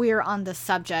 since we're on the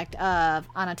subject of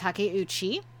Anna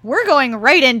Takeuchi, we're going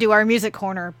right into our music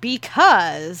corner,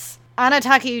 because Anna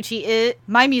Takeuchi is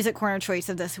my music corner choice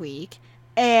of this week.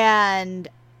 And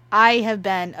I have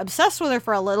been obsessed with her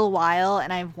for a little while,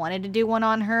 and I've wanted to do one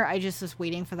on her. I just was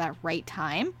waiting for that right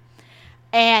time.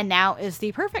 And now is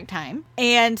the perfect time.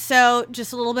 And so,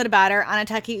 just a little bit about her. Anna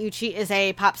Takeuchi is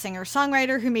a pop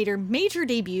singer-songwriter who made her major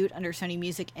debut under Sony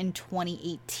Music in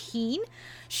 2018.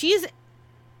 She's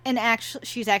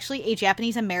actually a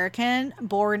Japanese American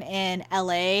born in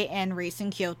LA and raised in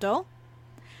Kyoto.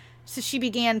 So she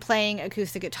began playing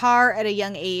acoustic guitar at a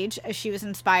young age, as she was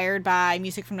inspired by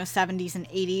music from the 70s and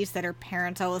 80s that her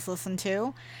parents always listened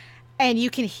to. And you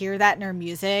can hear that in her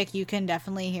music. You can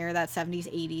definitely hear that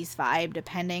 70s, 80s vibe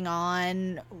depending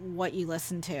on what you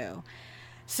listen to.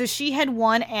 So she had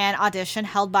won an audition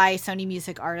held by Sony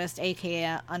Music Artists,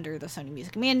 aka under the Sony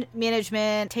Music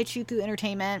Management, Teichuku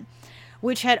Entertainment,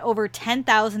 which had over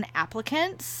 10,000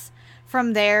 applicants.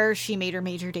 From there, she made her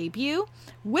major debut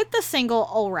with the single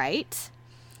Alright.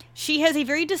 She has a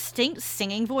very distinct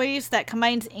singing voice that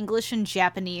combines English and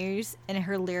Japanese in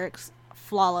her lyrics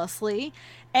flawlessly.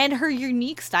 And her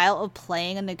unique style of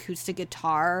playing an acoustic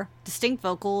guitar, distinct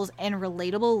vocals, and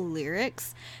relatable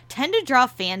lyrics tend to draw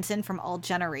fans in from all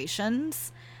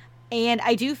generations. And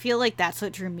I do feel like that's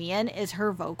what drew me in, is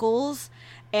her vocals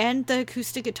and the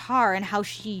acoustic guitar and how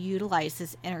she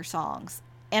utilizes in her songs.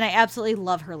 And I absolutely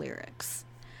love her lyrics.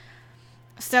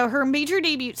 So her major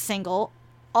debut single,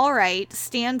 Alright,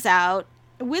 stands out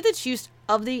with its use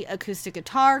of the acoustic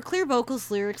guitar, clear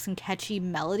vocals, lyrics, and catchy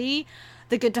melody.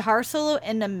 The guitar solo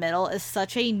in the middle is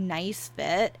such a nice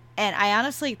fit, and I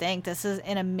honestly think this is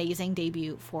an amazing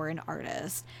debut for an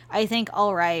artist. I think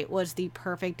Alright was the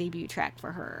perfect debut track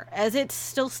for her, as it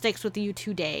still sticks with you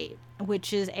today,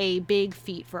 which is a big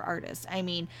feat for artists. I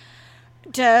mean,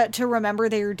 to remember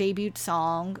their debut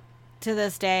song to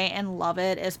this day and love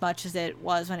it as much as it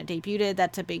was when it debuted,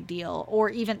 that's a big deal. Or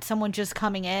even someone just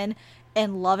coming in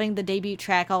and loving the debut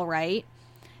track Alright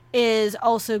is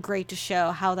also great to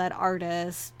show how that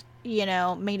artist, you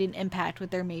know, made an impact with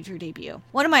their major debut.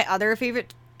 One of my other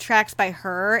favorite tracks by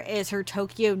her is her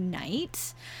Tokyo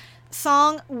Night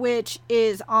song, which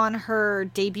is on her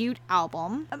debut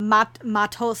album,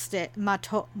 Matosik,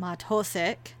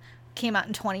 came out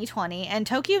in 2020, and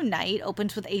Tokyo Night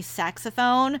opens with a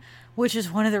saxophone, which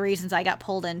is one of the reasons I got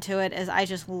pulled into it, as I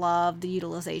just love the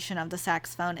utilization of the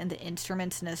saxophone and the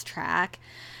instruments in this track.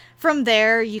 From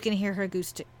there, you can hear her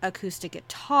acoustic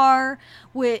guitar,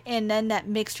 and then that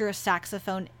mixture of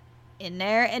saxophone in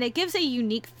there, and it gives a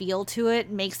unique feel to it,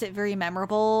 makes it very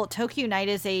memorable. Tokyo Night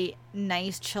is a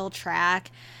nice, chill track,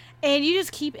 and you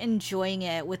just keep enjoying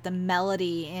it with the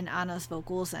melody and Anna's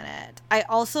vocals in it. I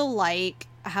also like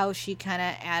how she kind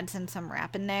of adds in some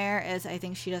rap in there, as I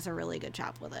think she does a really good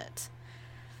job with it.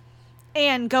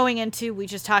 And going into, we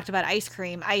just talked about Ice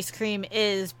Cream. Ice Cream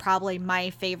is probably my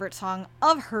favorite song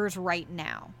of hers right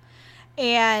now.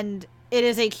 And it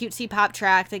is a cutesy pop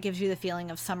track that gives you the feeling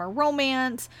of summer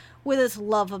romance with its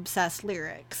love-obsessed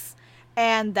lyrics.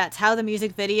 And that's how the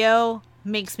music video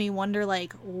makes me wonder,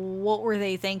 like, what were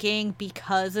they thinking?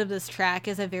 Because of this track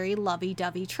is a very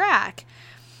lovey-dovey track.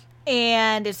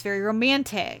 And it's very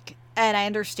romantic. And I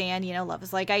understand, you know, love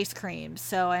is like ice cream.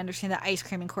 So I understand the ice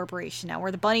cream incorporation. Now,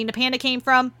 where the bunny and the panda came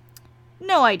from,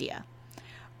 no idea.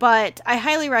 But I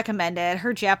highly recommend it.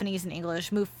 Her Japanese and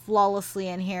English move flawlessly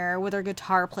in here, with her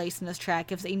guitar placed in this track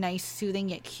gives a nice, soothing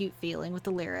yet cute feeling with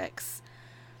the lyrics.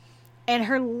 And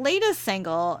her latest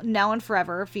single, Now and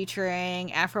Forever,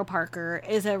 featuring Afro Parker,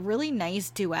 is a really nice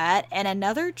duet and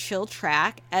another chill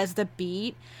track, as the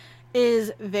beat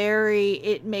is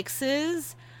it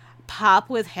mixes pop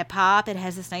with hip hop. It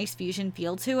has this nice fusion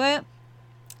feel to it.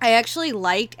 I actually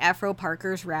liked Afro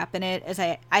Parker's rap in it, as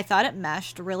I thought it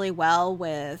meshed really well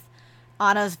with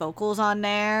Anna's vocals on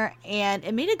there, and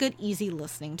it made a good, easy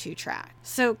listening to track.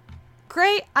 So,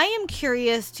 Gray, I am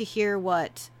curious to hear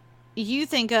what you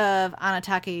think of Anna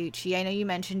Takeuchi. I know you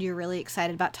mentioned you're really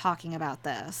excited about talking about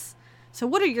this. So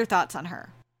what are your thoughts on her?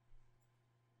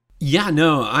 Yeah,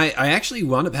 no, I actually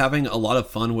wound up having a lot of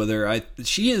fun with her.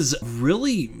 She is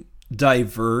really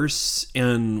diverse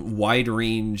and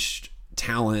wide-ranged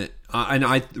talent, and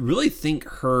I really think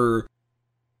her,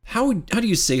 how do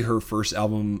you say her first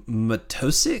album,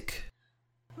 Matosik?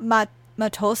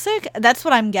 Matosik? That's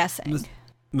what I'm guessing.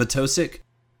 Matosik?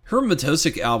 Her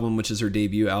Matosik album, which is her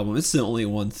debut album, it's the only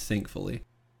one, thankfully.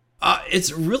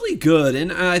 It's really good,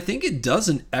 and I think it does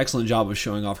an excellent job of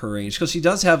showing off her range, because she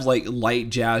does have like light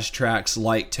jazz tracks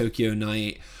like Tokyo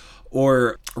Night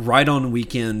or Ride on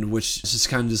Weekend, which is just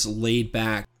kind of this laid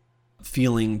back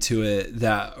feeling to it,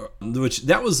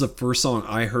 that was the first song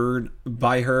I heard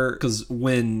by her, because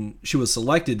when she was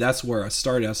selected, that's where I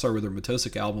started with her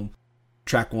Matosik album,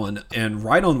 track 1, and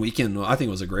Ride on Weekend I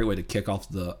think was a great way to kick off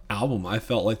the album. I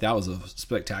felt like that was a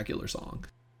spectacular song,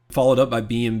 followed up by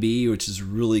B&B, which is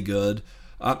really good.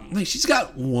 Like, she's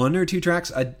got one or two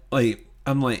tracks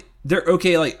I'm like they're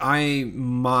okay. Like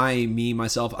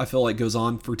myself, I feel like goes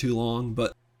on for too long,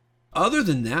 but other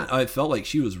than that, I felt like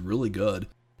she was really good,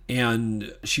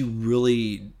 and she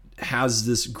really has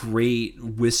this great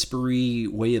whispery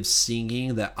way of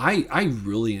singing that I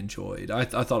really enjoyed. I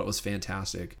thought it was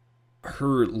fantastic.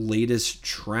 Her latest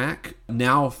track,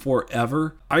 Now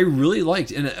Forever, I really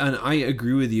liked, and I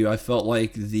agree with you. I felt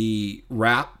like the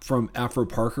rap from Afro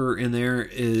Parker in there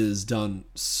is done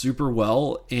super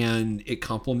well, and it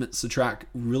complements the track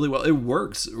really well. It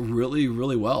works really,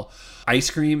 really well.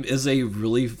 Ice Cream is a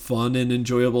really fun and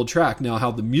enjoyable track. Now, how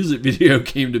the music video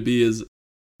came to be is,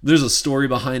 there's a story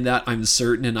behind that, I'm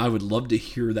certain, and I would love to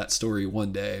hear that story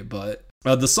one day, but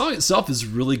the song itself is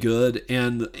really good,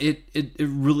 and it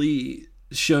really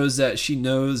shows that she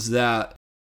knows that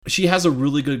she has a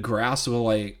really good grasp of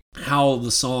like how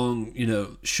the song,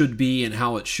 should be and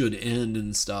how it should end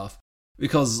and stuff.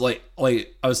 Because like I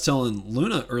was telling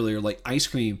Luna earlier, like Ice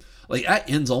Cream, like that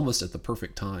ends almost at the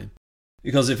perfect time.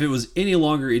 Because if it was any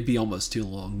longer, it'd be almost too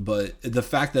long. But the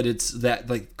fact that it's that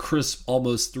like crisp,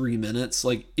 almost 3 minutes,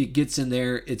 like it gets in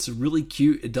there, it's really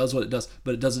cute. It does what it does,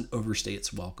 but it doesn't overstay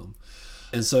its welcome.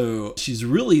 And so she's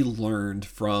really learned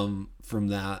from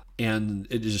that, and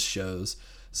it just shows.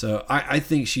 So I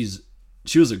think she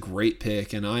was a great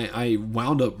pick, and I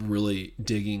wound up really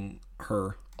digging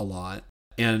her a lot.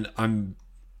 And I'm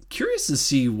curious to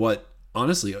see what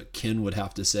Ken would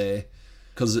have to say,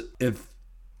 because if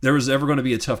there was ever going to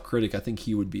be a tough critic, I think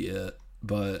he would be it.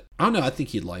 But I don't know, I think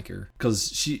he'd like her,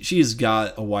 because she has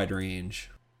got a wide range,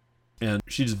 and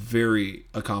she's a very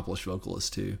accomplished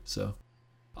vocalist too. So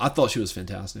I thought she was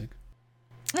fantastic.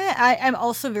 I'm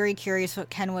also very curious what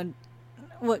Ken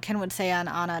would say on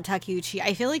Anna Takeuchi.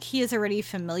 I feel like he is already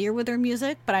familiar with her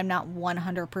music, but I'm not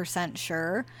 100%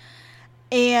 sure.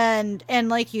 And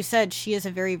like you said, she is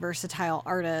a very versatile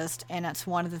artist, and that's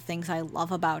one of the things I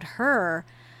love about her.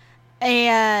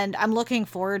 And I'm looking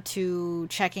forward to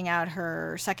checking out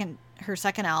her second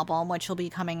album, which will be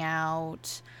coming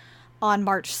out on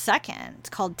March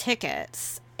 2nd, called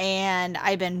Tickets. And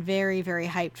I've been very, very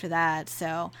hyped for that.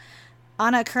 So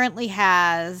Anna currently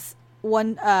has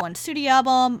one studio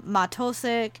album,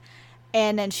 Matosik,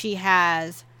 and then she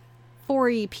has 4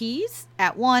 EPs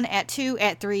at 1, at 2,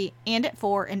 at 3, and at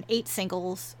 4, and 8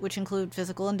 singles, which include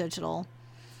physical and digital.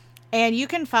 And you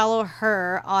can follow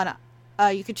her on,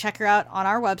 you can check her out on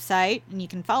our website, and you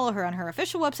can follow her on her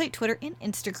official website, Twitter, and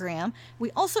Instagram.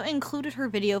 We also included her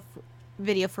video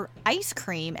for Ice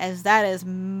Cream, as that is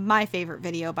my favorite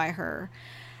video by her.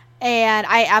 And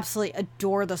I absolutely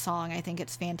adore the song. I think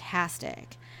it's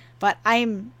fantastic. But I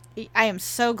am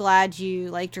so glad you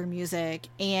liked her music.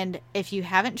 And if you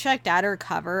haven't checked out her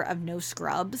cover of No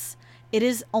Scrubs, it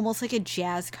is almost like a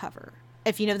jazz cover,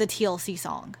 if you know the TLC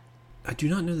song. I do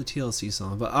not know the TLC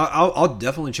song, but I'll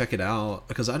definitely check it out,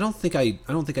 because I don't think I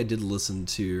did listen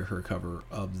to her cover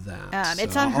of that.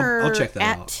 It's on her I'll check that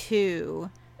at out. 2.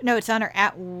 No, it's on her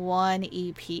at 1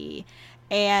 EP.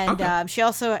 And Okay. she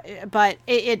also, but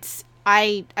it's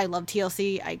I love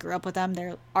TLC. I grew up with them.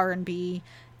 They're R&B.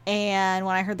 And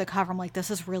when I heard the cover, I'm like, this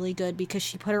is really good, because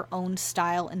she put her own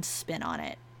style and spin on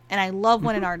it. And I love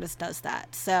when an artist does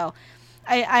that. So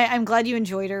I'm glad you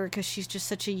enjoyed her, because she's just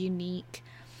such a unique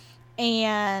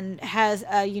and has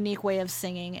a unique way of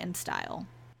singing and style.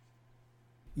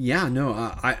 Yeah, no,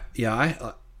 I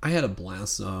had a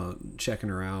blast checking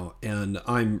her out, and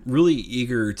I'm really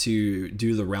eager to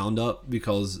do the roundup,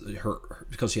 because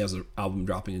she has an album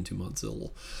dropping in 2 months.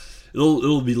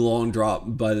 It'll be long drop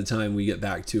by the time we get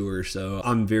back to her. So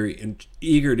I'm very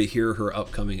eager to hear her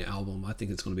upcoming album. I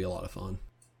think it's going to be a lot of fun.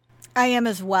 I am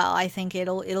as well. I think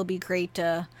it'll be great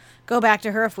to go back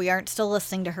to her if we aren't still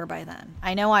listening to her by then.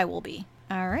 I know I will be.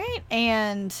 All right,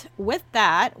 and with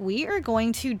that, we are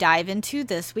going to dive into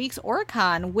this week's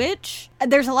Oricon, which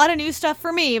there's a lot of new stuff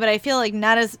for me, but I feel like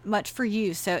not as much for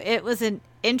you. So it was an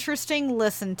interesting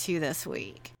listen to this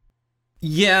week.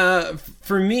 Yeah,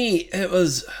 for me, it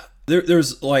was...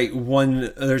 There's like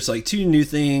 2 new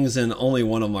things, and only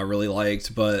one of them I really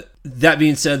liked. But that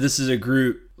being said, this is a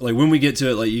group, like when we get to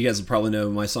it, like you guys will probably know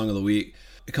my song of the week,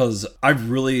 because I've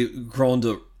really grown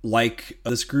to like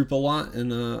this group a lot,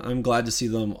 and I'm glad to see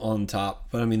them on top.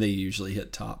 But I mean, they usually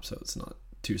hit top, so it's not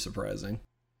too surprising.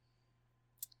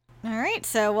 All right,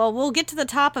 so we'll get to the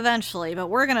top eventually, but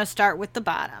we're gonna start with the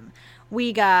bottom.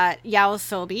 We got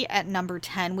Yaosobi at number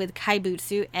 10 with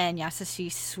Kaibutsu and Yasashi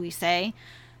Suisei.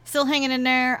 Still hanging in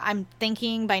there. I'm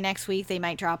thinking by next week they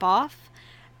might drop off.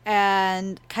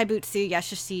 And Kaibutsu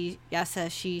Yasashi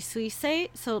Suisei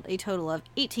sold a total of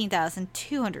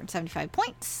 18,275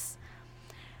 points.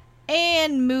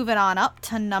 And moving on up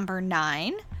to number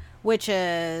 9, which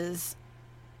is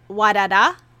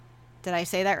Wadada. Did I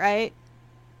say that right?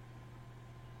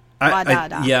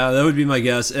 Wadada. Yeah, that would be my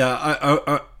guess.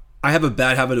 I have a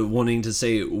bad habit of wanting to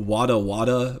say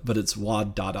Wada, but it's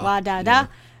Wadada. Wadada. Yeah.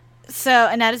 So,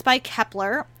 and that is by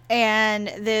Kepler. And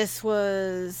this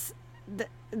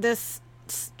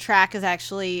track is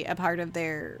actually a part of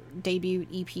their debut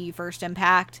EP, First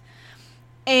Impact.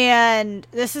 And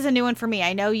this is a new one for me.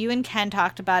 I know you and Ken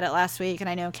talked about it last week, and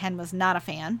I know Ken was not a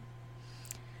fan.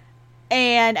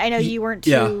 And I know you weren't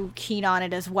too keen on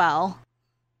it as well.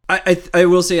 I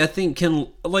will say, I think Ken,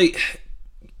 like...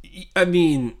 I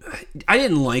mean, I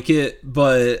didn't like it,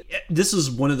 but this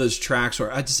is one of those tracks where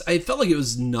I felt like it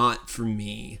was not for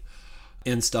me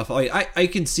and stuff. I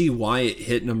can see why it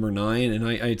hit number 9, and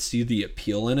I see the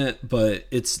appeal in it, but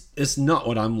it's not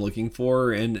what I'm looking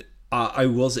for. And I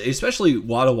will say, especially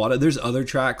Wada Wada, there's other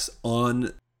tracks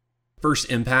on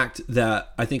First Impact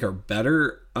that I think are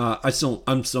better. I'm still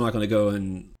not going to go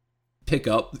and pick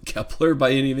up Kepler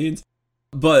by any means.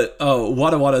 But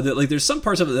Wada Wada, like there's some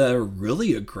parts of it that are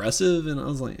really aggressive, and I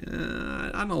was like,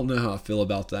 I don't know how I feel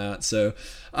about that. So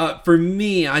for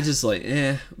me, I just like,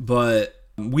 but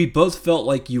we both felt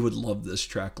like you would love this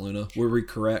track, Luna. Were we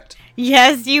correct?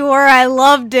 Yes, you were. I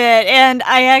loved it, and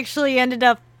I actually ended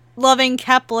up loving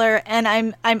Kepler, and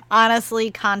I'm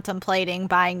honestly contemplating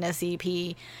buying this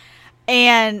EP.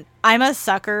 And I'm a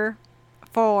sucker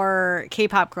for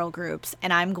K-pop girl groups,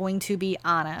 and I'm going to be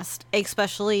honest,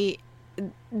 especially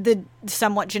the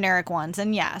somewhat generic ones.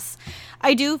 And yes,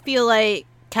 I do feel like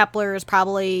Kepler is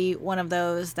probably one of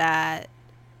those that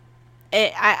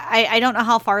I don't know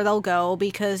how far they'll go,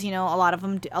 because, you know, a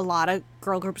lot of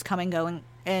girl groups come and go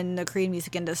in the Korean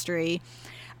music industry.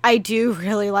 I do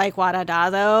really like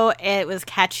Wadada though. It was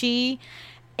catchy.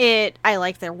 I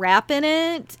like the rap in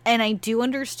it, and I do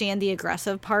understand the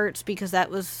aggressive parts, because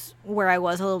that was where I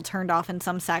was a little turned off in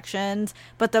some sections.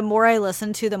 But the more I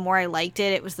listened to, the more I liked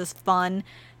it. It was this fun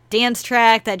dance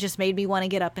track that just made me want to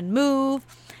get up and move.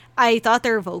 I thought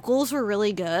their vocals were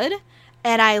really good,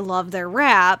 and I love their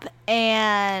rap.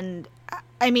 And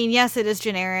I mean, yes, it is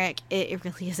generic. It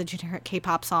really is a generic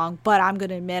K-pop song, but I'm going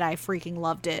to admit I freaking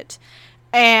loved it.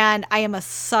 And I am a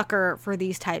sucker for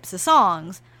these types of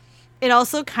songs. It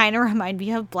also kind of reminded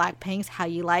me of Blackpink's How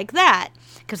You Like That,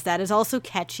 because that is also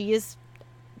catchy,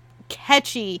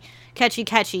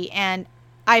 and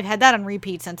I've had that on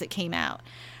repeat since it came out.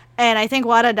 And I think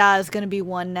Wadada is going to be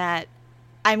one that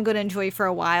I'm going to enjoy for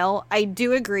a while. I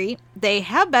do agree, they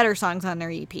have better songs on their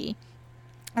EP.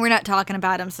 We're not talking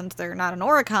about them since they're not an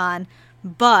Oricon,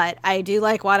 but I do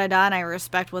like Wadada, and I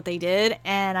respect what they did,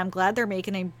 and I'm glad they're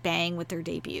making a bang with their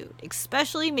debut,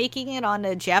 especially making it on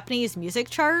the Japanese music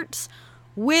charts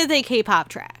with a K-pop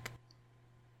track.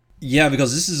 Yeah,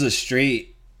 because this is a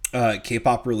straight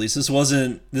K-pop release. This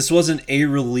wasn't a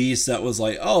release that was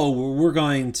like, oh, we're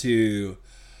going to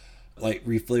like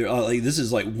reflavor. Like this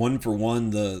is like one for one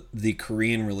the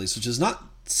Korean release, which is not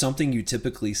something you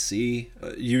typically see.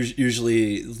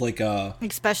 Usually like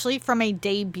especially from a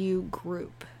debut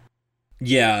group.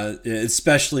 Yeah,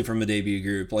 especially from a debut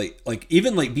group. Like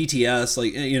even like BTS,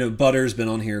 like, you know, Butter's been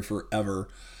on here forever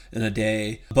in a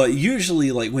day. But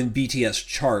usually like when BTS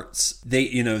charts,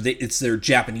 it's their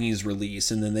Japanese release,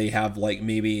 and then they have like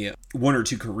maybe one or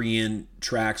two Korean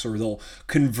tracks, or they'll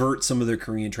convert some of their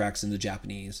Korean tracks into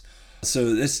Japanese.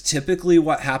 So that's typically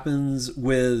what happens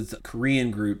with Korean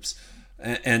groups.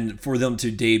 And for them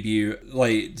to debut,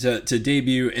 like to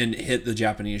debut and hit the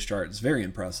Japanese chart, it's very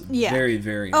impressive. Yeah. Very,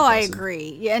 very impressive. I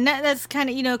agree. Yeah, and that's kind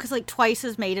of, because like Twice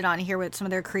has made it on here with some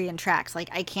of their Korean tracks. Like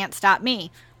I Can't Stop Me,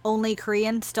 only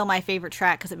Korean, still my favorite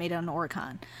track because it made it on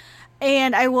Oricon.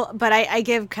 And I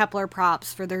give Kepler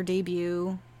props for their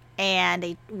debut,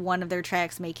 and one of their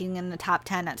tracks making in the top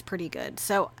 10. That's pretty good.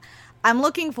 So I'm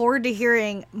looking forward to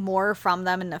hearing more from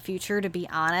them in the future, to be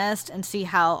honest, and see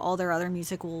how all their other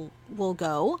music will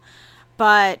go.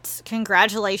 But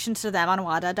congratulations to them on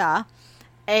Wadada.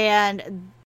 And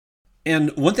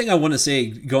one thing I want to say,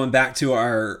 going back to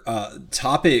our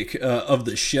topic of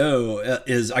the show,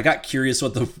 is I got curious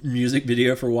what the music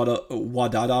video for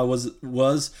Wadada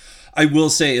was. I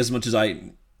will say, as much as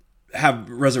I have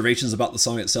reservations about the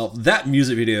song itself, that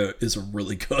music video is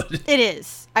really good. It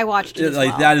is. I watched it as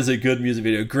well. That is a good music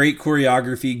video. Great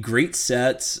choreography, great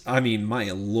sets. I mean,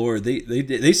 my lord,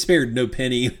 they spared no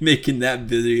penny making that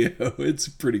video. It's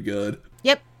pretty good.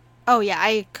 Yep. Oh yeah,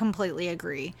 I completely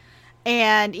agree.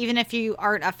 And even if you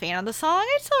aren't a fan of the song,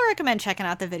 I'd still recommend checking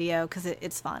out the video, because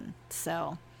it's fun.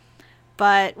 So,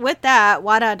 but with that,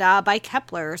 Wadada by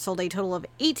Kepler sold a total of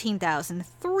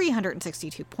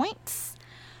 18,362 points.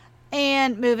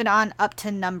 And moving on up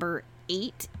to number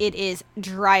 8, it is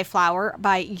Dry Flower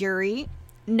by Yuri.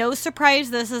 No surprise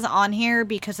this is on here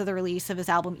because of the release of his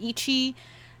album Ichi.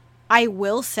 I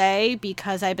will say,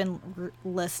 because I've been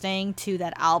listening to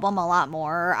that album a lot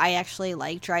more, I actually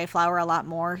like Dry Flower a lot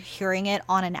more hearing it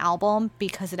on an album,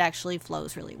 because it actually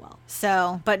flows really well.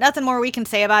 So, but nothing more we can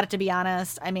say about it, to be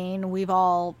honest. I mean, we've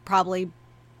all probably,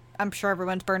 I'm sure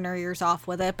everyone's burned their ears off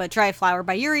with it, but Dry Flower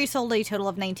by Yuri sold a total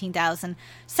of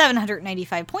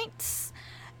 19,795 points.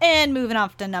 And moving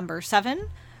off to number 7,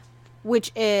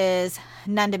 which is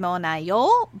Nandemo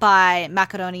Nayo by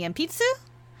Macaroni and Pizza.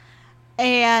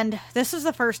 And this was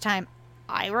the first time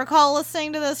I recall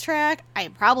listening to this track. I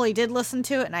probably did listen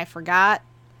to it and I forgot,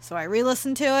 so I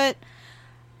re-listened to it.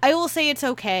 I will say it's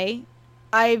okay.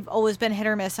 I've always been hit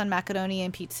or miss on Macaroni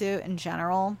and Pizza in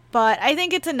general, but I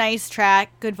think it's a nice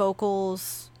track, good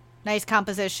vocals, nice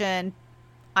composition.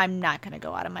 I'm not going to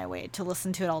go out of my way to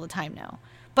listen to it all the time now.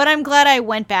 But I'm glad I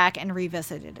went back and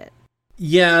revisited it.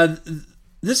 Yeah,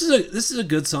 this is a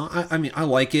good song. I mean, I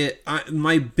like it.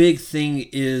 My big thing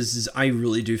is I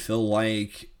really do feel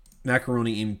like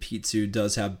Macaroni and Pizza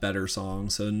does have better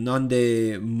songs. So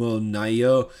Nande Mo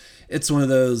Nayo, it's one of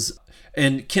those.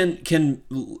 And Ken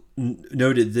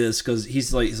noted this because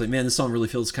he's like, man, this song really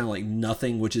feels kind of like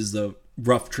nothing, which is the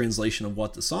rough translation of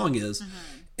what the song is. Mm-hmm.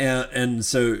 And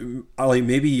so, like,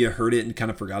 maybe you heard it and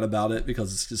kind of forgot about it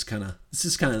because it's just kind of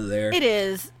there. It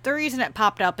is. The reason it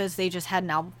popped up is they just had an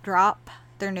album drop.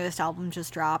 Their newest album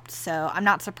just dropped, so I'm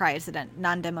not surprised that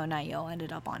Nande Mo Nayo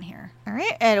ended up on here. All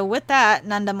right, and with that,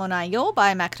 Nande Mo Nayo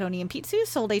by Macaroni and Pizza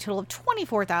sold a total of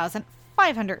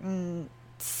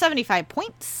 24,575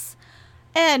 points.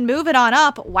 And moving on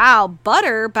up, wow,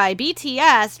 Butter by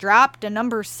BTS dropped to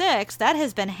number 6. That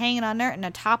has been hanging on there in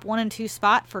a top 1 and 2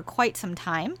 spot for quite some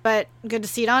time. But good to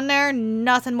see it on there.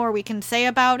 Nothing more we can say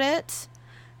about it.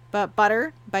 But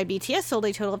Butter by BTS sold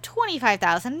a total of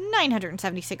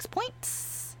 25,976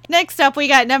 points. Next up, we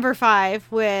got number 5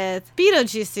 with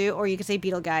Beetlejuice, or you could say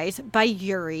Beetle Guys, by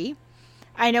Yuri.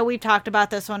 I know we've talked about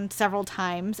this one several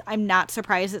times. I'm not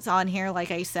surprised it's on here.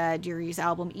 Like I said, Yuri's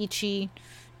album Ichi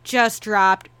just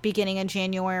dropped beginning of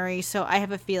January, so I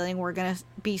have a feeling we're going to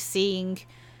be seeing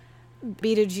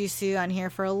Beetlejuice on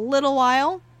here for a little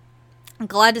while. I'm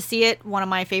glad to see it. One of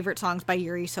my favorite songs by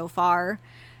Yuri so far.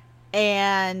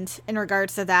 And in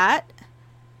regards to that,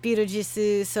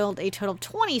 Beetlejuice sold a total of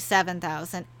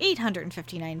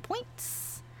 27,859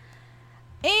 points.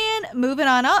 And moving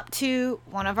on up to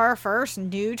one of our first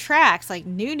new tracks, like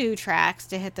new tracks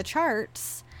to hit the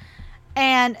charts.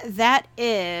 And that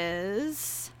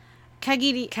is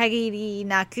Kagiri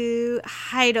Naku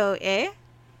Hairo E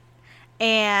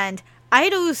and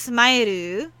Aido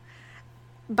Smile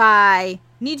by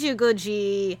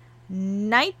Nijugoji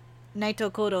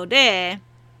Naitokoro De.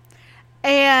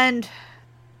 And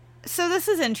so this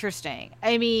is interesting.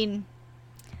 I mean,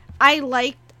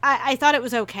 I thought it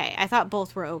was okay. I thought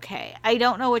both were okay. I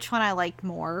don't know which one I liked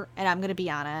more, and I'm going to be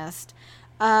honest.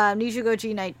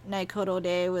 Nijugoji Naitokoro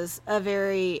De was a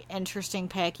very interesting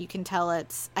pick. You can tell I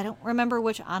don't remember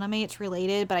which anime it's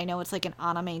related, but I know it's like an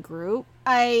anime group.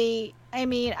 I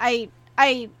mean, I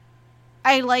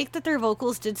like that their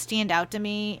vocals did stand out to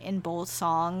me in both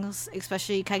songs,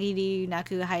 especially Kagiri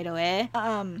Naku Hairo E.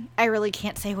 I really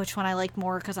can't say which one I liked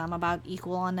more because I'm about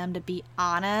equal on them, to be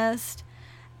honest.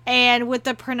 And with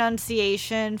the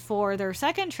pronunciation for their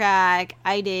second track,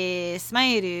 Aide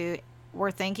Smile, we're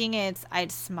thinking it's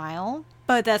I'd Smile,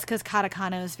 but that's because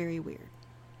katakana is very weird.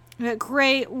 But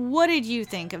great, what did you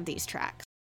think of these tracks?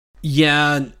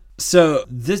 Yeah, so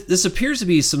this appears to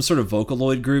be some sort of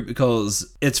Vocaloid group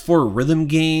because it's for a rhythm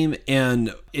game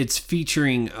and it's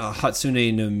featuring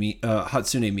Hatsune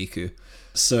Miku.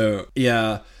 So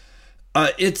yeah,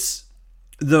 it's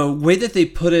the way that they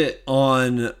put it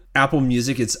on Apple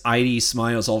Music, it's ID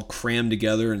Smile, it's all crammed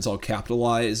together and it's all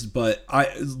capitalized, but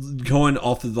going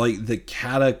off of like the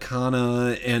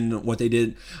katakana and what they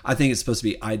did, I think it's supposed to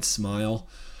be I'd Smile,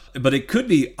 but it could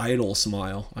be Idle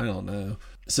Smile. I don't know.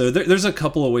 So there's a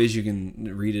couple of ways you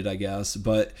can read it, I guess,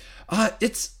 but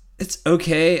it's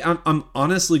okay. I'm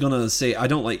honestly gonna say I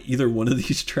don't like either one of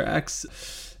these tracks,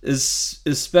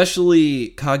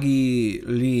 especially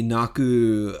Kagiri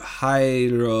Naku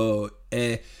Hairo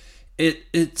E.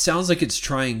 It sounds like it's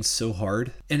trying so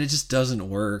hard and it just doesn't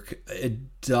work.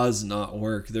 It does not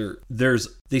work.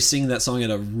 They sing that song at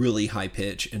a really high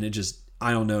pitch and it just,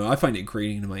 I don't know. I find it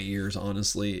grating to my ears,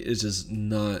 honestly. It's just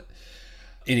not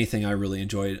anything I really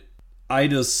enjoyed.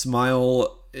 Ida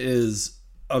Smile is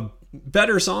a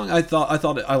better song. I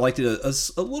thought I liked it a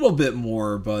little bit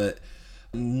more, but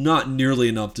not nearly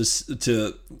enough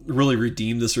to really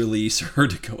redeem this release or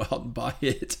to go out and buy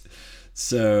it.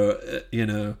 So,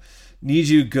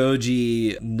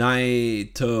 Nijugoji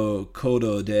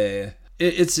Naitokoro De.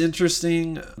 It's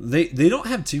interesting. They don't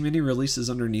have too many releases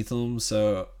underneath them,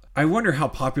 so I wonder how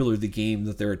popular the game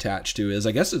that they're attached to is.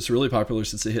 I guess it's really popular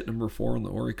since they hit number 4 on the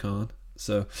Oricon.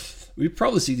 So we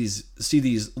probably see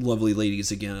these lovely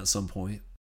ladies again at some point.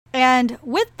 And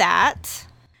with that,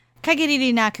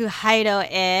 Kagiri Naku Hairo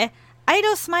E,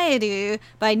 Aido Smile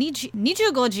by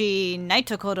Nijugoji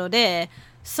Naitokoro De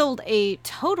sold a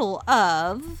total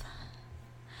of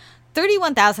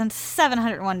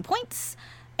 31,701 points.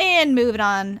 And moving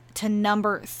on to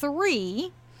number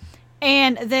 3.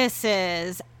 And this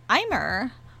is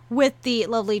Aimer with the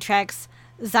lovely tracks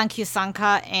Zankyu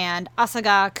Sanka and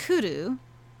Asaga Kuru.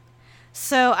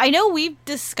 So I know we've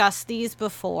discussed these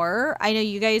before. I know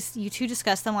you two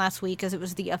discussed them last week as it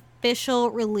was the official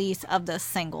release of the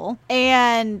single.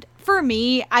 And for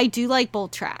me, I do like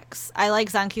both tracks. I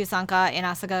like Zankyo Sanka and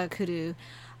Asaga Kuru.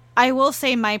 I will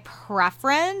say my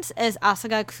preference is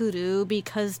Asaga Kuru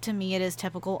because to me it is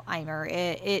typical Aimer.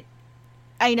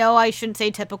 I know I shouldn't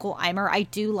say typical Aimer. I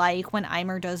do like when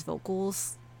Aimer does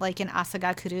vocals, like in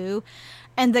Asaga Kuru.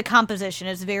 And the composition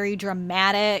is very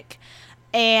dramatic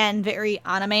and very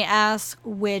anime-esque,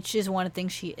 which is one of the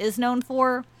things she is known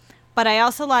for. But I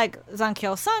also like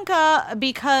Zankyo Sanka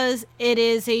because it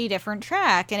is a different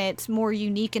track and it's more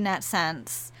unique in that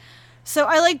sense. So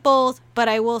I like both, but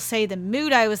I will say the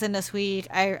mood I was in this week,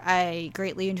 I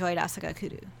greatly enjoyed Asaga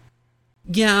Kuru.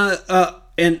 Yeah,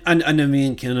 and I know me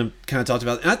and Ken kind of talked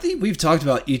about it. And I think we've talked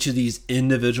about each of these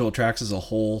individual tracks as a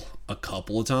whole a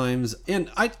couple of times. And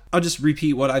I'll just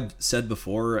repeat what I've said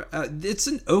before. It's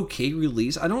an okay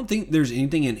release. I don't think there's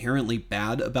anything inherently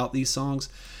bad about these songs.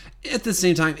 At the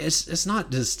same time, it's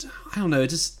not just, I don't know,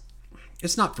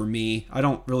 it's not for me. I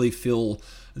don't really feel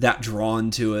that drawn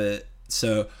to it.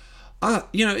 So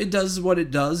it does what it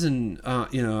does, and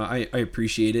I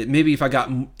appreciate it. Maybe if I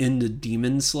got into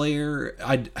Demon Slayer,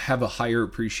 I'd have a higher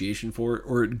appreciation for it,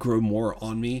 or it'd grow more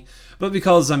on me. But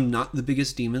because I'm not the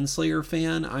biggest Demon Slayer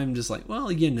fan, I'm just like, well,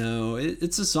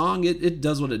 it's a song. It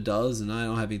does what it does, and I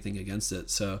don't have anything against it.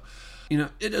 So,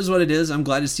 it is what it is. I'm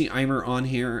glad to see Aimer on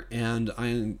here, and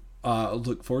I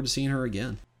look forward to seeing her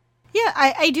again. Yeah,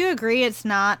 I do agree. It's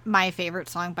not my favorite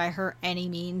song by her any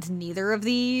means. Neither of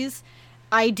these.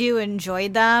 I do enjoy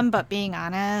them, but being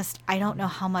honest, I don't know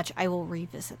how much I will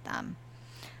revisit them.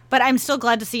 But I'm still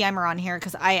glad to see Aimer on here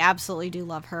because I absolutely do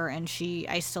love her, and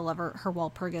I still love her. Her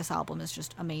Walpurgis album is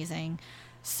just amazing.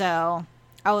 So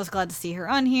I was glad to see her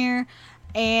on here.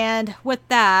 And with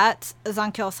that,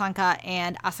 Zankyo Sanka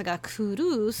and Asaga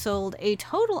Kuru sold a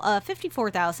total of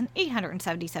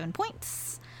 54,877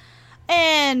 points.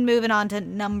 And moving on to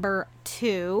number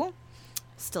 2,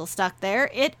 still stuck there,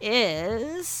 it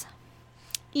is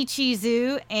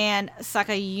Ichizu and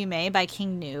Sakayume by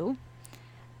King Gnu.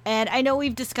 And I know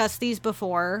we've discussed these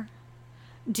before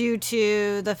due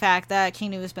to the fact that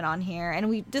King Gnu has been on here, and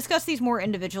we discussed these more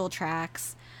individual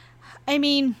tracks. I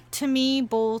mean, to me,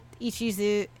 both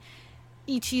Ichizu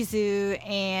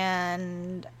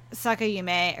and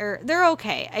Sakayume they're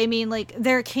okay. I mean, like,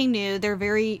 they're King Gnu, they're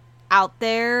very out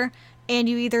there, and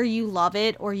either you love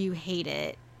it or you hate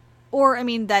it. Or, I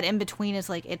mean, that in between is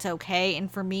like, it's okay.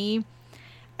 And for me,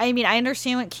 I mean, I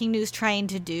understand what King Gnu's trying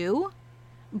to do,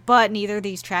 but neither of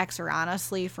these tracks are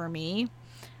honestly for me.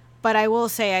 But I will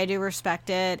say I do respect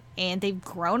it, and they've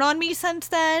grown on me since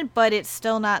then, but it's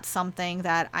still not something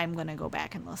that I'm going to go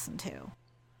back and listen to.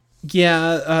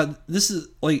 Yeah, this is,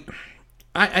 like,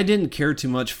 I didn't care too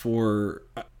much for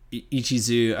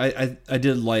Ichizu. I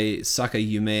did like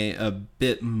Sakayume a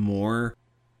bit more.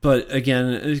 But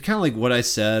again, it's kind of like what I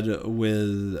said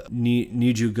with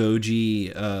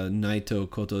Nijugoji Naito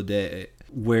Koto De,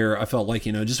 where I felt like,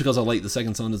 just because I like the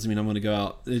second song doesn't mean I'm going to go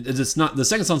out. It's not, the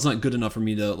second song's not good enough for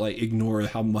me to like ignore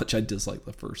how much I dislike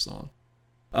the first song.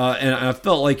 And I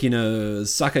felt like,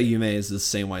 Sakayume is the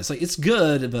same way. It's like, it's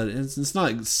good, but it's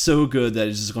not so good that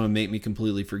it's just going to make me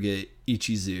completely forget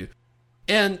Ichizu.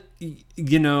 And,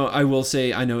 I will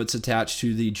say, I know it's attached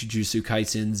to the Jujutsu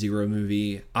Kaisen Zero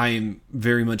movie. I am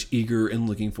very much eager and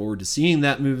looking forward to seeing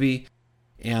that movie.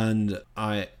 And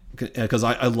because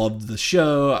I loved the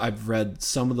show, I've read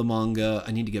some of the manga.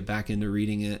 I need to get back into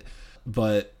reading it.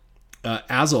 But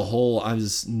as a whole, I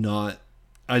just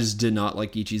did not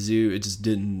like Ichizu. It just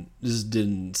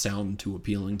didn't sound too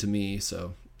appealing to me.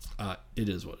 So it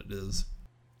is what it is.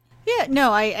 Yeah,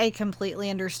 no, I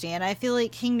completely understand. I feel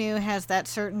like King Gnu has that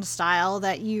certain style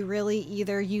that you really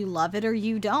either you love it or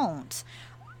you don't,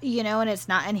 and it's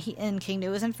not, and King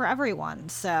Gnu isn't for everyone.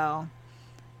 So,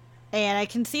 and I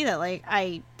can see that, like,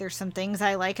 there's some things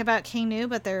I like about King Gnu,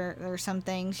 but there's some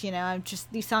things,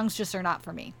 these songs just are not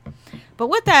for me. But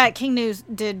with that, King Gnu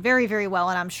did very, very well,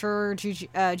 and I'm sure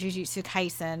Jujutsu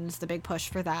Kaisen's the big push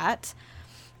for that.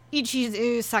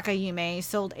 Ichizu Sakayume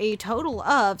sold a total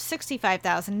of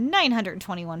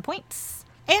 65,921 points.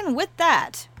 And with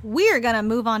that, we're going to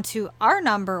move on to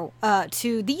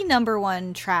the number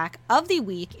 1 track of the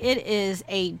week. It is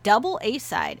a double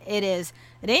A-side. It is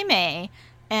Reimei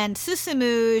and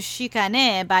Susumu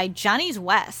Shikane by Johnny's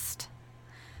West.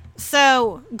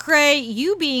 So, Gray,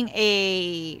 you being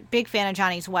a big fan of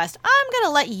Johnny's West, I'm going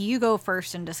to let you go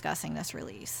first in discussing this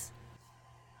release.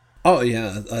 Oh,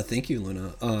 yeah. Thank you,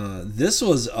 Luna. This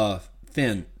was a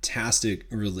fantastic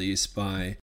release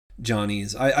by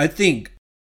Johnny's. I think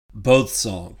both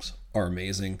songs are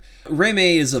amazing.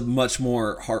 Reimei is a much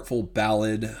more heartful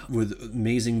ballad with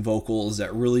amazing vocals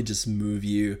that really just move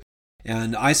you.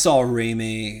 And I saw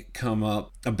Reimei come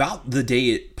up about the day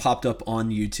it popped up on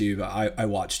YouTube. I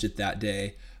watched it that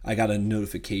day. I got a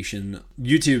notification.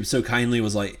 YouTube so kindly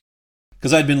was like,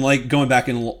 because I'd been like going back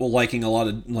and liking a lot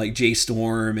of like Jay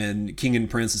Storm and King and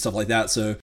Prince and stuff like that.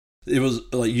 So it was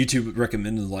like YouTube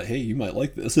recommended like, hey, you might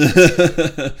like this.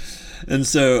 And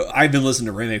so I've been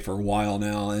listening to Reimei for a while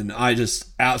now, and I just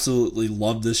absolutely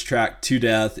love this track to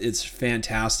death. It's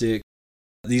fantastic.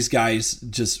 These guys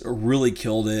just really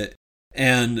killed it.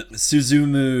 And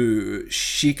Suzumu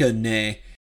Shikane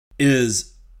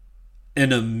is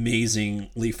an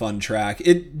amazingly fun track.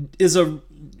 It is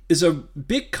a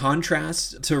big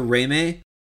contrast to Reimei,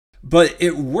 but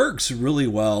it works really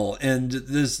well. And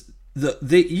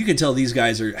you can tell these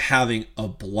guys are having a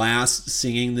blast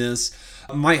singing this.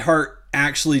 My heart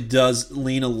actually does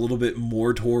lean a little bit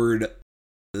more toward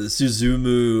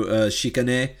Suzumu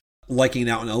Shikane, liking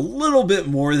that one a little bit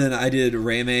more than I did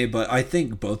Reimei, but I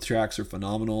think both tracks are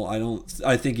phenomenal.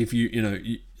 I think if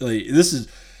like, this is,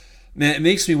 man, it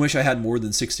makes me wish I had more than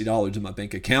 $60 in my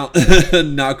bank account.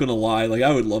 Not gonna lie, like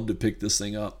I would love to pick this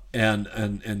thing up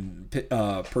and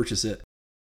purchase it.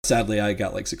 Sadly, I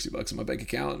got like $60 in my bank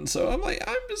account, and so I'm like,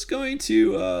 I'm just going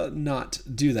to not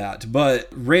do that. But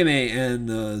Reimei and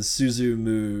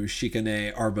Suzumu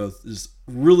Shikane are both just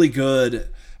really good.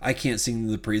 I can't sing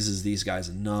the praises of these guys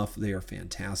enough. They are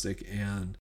fantastic,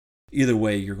 and either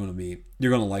way, you're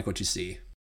gonna like what you see.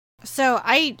 So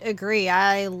I agree.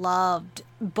 I loved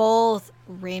both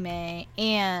Reimei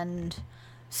and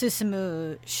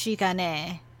Suzumu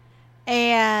Shikane,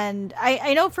 and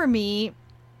I know for me,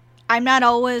 I'm not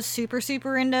always super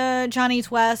into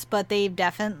Johnny's West, but they've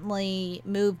definitely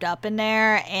moved up in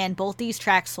there, and both these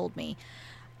tracks sold me.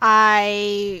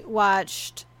 I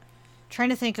watched, trying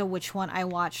to think of which one I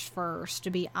watched first, to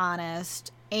be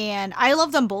honest, and I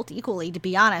love them both equally, to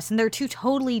be honest, and they're two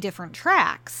totally different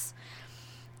tracks.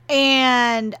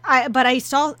 And I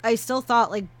still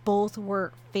thought like both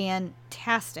were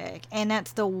fantastic, and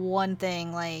that's the one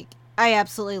thing like I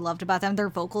absolutely loved about them. Their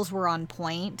vocals were on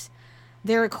point.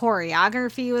 Their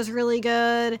choreography was really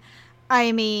good.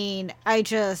 I mean, I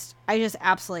just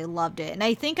absolutely loved it. And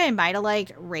I think I might have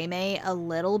liked Reimei a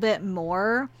little bit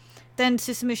more than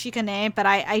Suzumu Shikane, but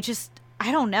I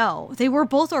don't know. They were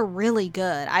both really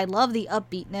good. I love the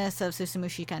upbeatness of Suzumu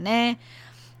Shikane.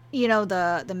 You know,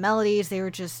 the melodies, they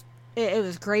were just, it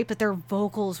was great, but their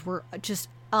vocals were just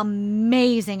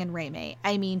amazing in Reimei.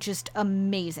 I mean, just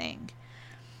amazing.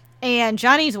 And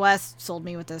Johnny's West sold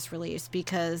me with this release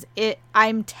because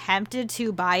I'm tempted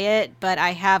to buy it, but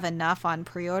I have enough on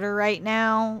pre-order right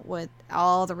now with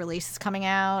all the releases coming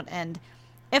out. And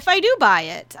if I do buy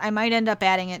it, I might end up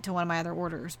adding it to one of my other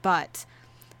orders. But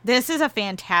this is a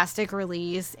fantastic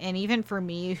release. And even for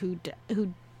me, who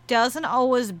doesn't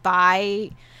always buy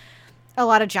a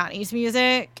lot of Johnny's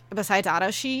music besides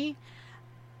Arashi,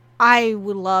 I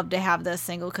would love to have this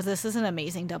single because this is an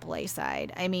amazing double A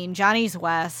side. I mean, Johnny's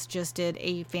West just did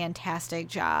a fantastic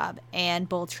job, and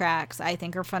both tracks I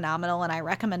think are phenomenal, and I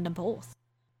recommend them both.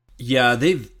 Yeah,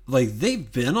 they've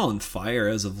been on fire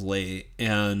as of late,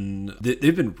 and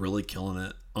they've been really killing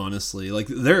it. Honestly, like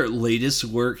their latest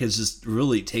work has just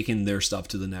really taken their stuff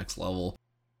to the next level.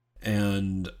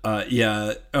 And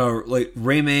like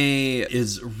Reimei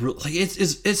is like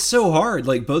it's so hard.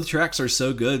 Like both tracks are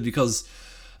so good because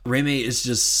Reimei is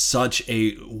just such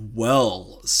a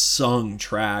well-sung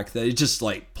track that it just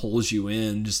like pulls you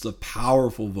in. Just the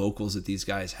powerful vocals that these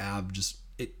guys have, just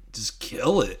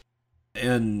kill it.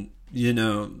 And you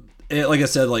know, like I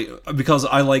said, like because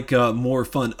I like more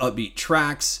fun, upbeat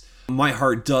tracks, my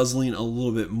heart does lean a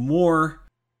little bit more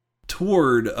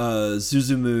toward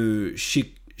Suzumu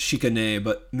Shikane.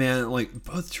 But man, like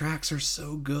both tracks are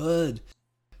so good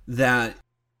that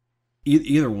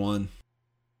either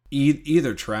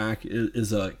track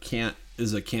is a can't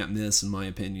miss in my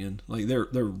opinion. Like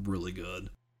they're really good.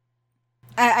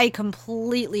 I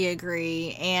completely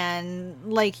agree, and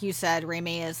like you said,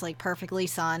 Reimei is like perfectly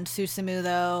sung.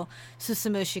 Suzumu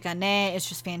Shikane is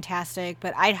just fantastic,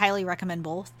 but I'd highly recommend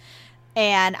both.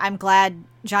 And I'm glad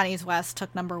Johnny's West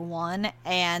took number one,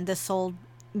 and this sold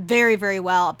very, very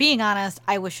well. Being honest,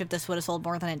 I wish if this would have sold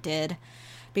more than it did,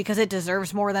 because it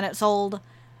deserves more than it sold.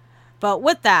 But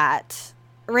with that,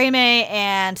 Reimei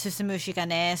and Suzumu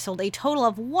Shikane sold a total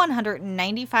of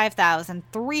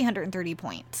 195,330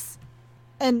 points.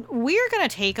 And we're going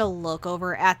to take a look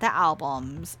over at the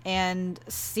albums and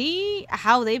see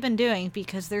how they've been doing,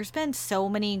 because there's been so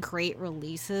many great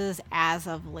releases as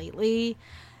of lately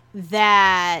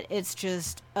that it's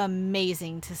just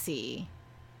amazing to see.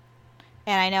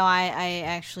 And I know I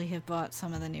actually have bought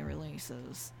some of the new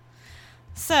releases.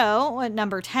 So, at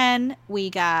number 10, we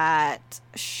got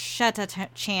Sheta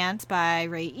Chant by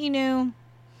Rei Inu.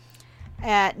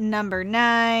 At number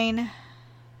 9,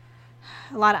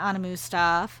 a lot of Animu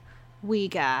stuff. We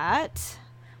got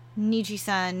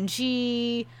Niji-san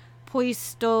G,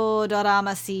 Puesto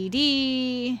Dorama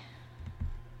CD,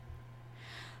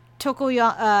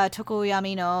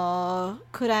 Tokoyami no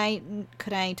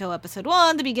Kuraito Episode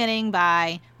 1, the beginning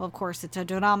by, well, of course, it's a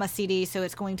drama CD, so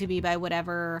it's going to be by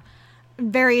whatever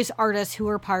various artists who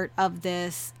are part of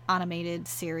this animated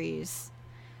series.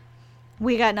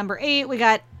 We got number 8, we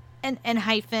got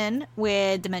N-Hyphen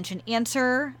with Dimension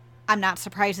Answer. I'm not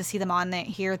surprised to see them on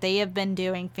here. They have been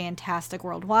doing fantastic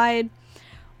worldwide.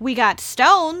 We got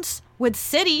Stones with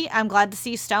City. I'm glad to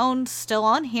see Stones still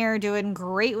on here doing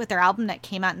great with their album that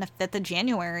came out on the 5th of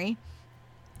January.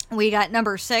 We got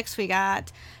number 6. We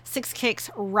got Six Kicks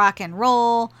Rock and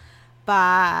Roll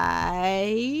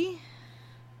by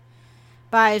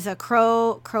the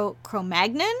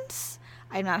Cro-Magnons.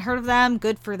 I've not heard of them.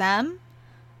 Good for them.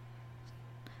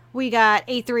 We got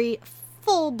A3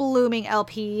 Full Blooming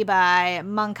LP by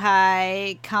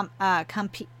Mankai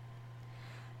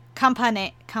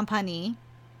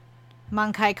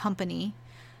Company.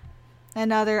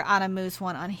 Another Animu's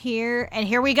one on here. And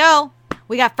here we go.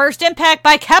 We got First Impact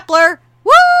by Kepler.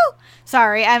 Woo!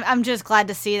 Sorry, I'm just glad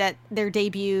to see that their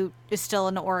debut is still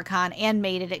in the Oricon and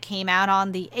made it. It came out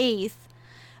on the 8th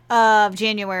of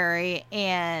January,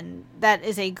 and that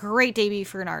is a great debut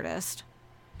for an artist.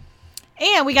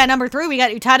 And we got number 3, we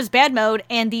got Utada's Bad Mode,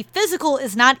 and the physical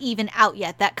is not even out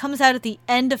yet. That comes out at the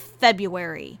end of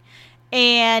February.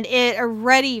 And it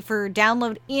ready for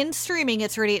download and streaming.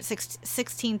 It's already at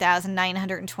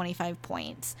 16,925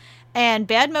 points. And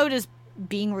Bad Mode is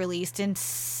being released in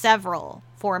several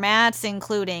formats,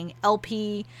 including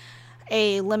LP,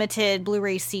 a limited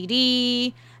Blu-ray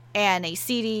CD, and a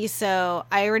CD. So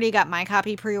I already got my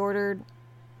copy pre-ordered.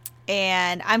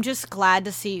 And I'm just glad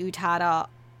to see Utada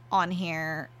on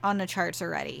here, on the charts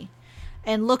already.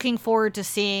 And looking forward to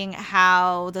seeing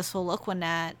how this will look when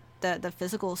the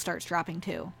physical starts dropping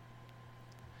too.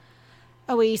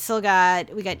 Oh, we got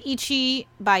Ichi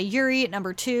by Yuri at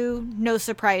number 2. No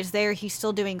surprise there. He's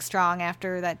still doing strong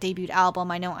after that debut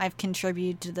album. I know I've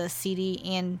contributed to the CD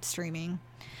and streaming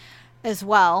as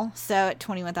well. So at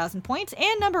 21,000 points.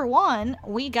 And number 1,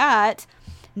 we got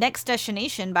Next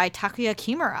Destination by Takuya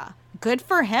Kimura. Good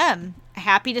for him.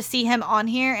 Happy to see him on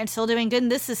here and still doing good.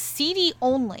 And this is CD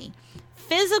only.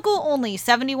 Physical only,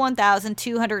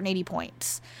 71,280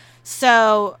 points.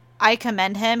 So I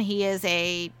commend him. He is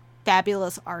a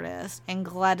fabulous artist and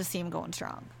glad to see him going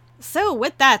strong. So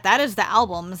with that is the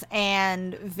albums,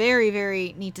 and very,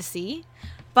 very neat to see.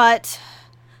 But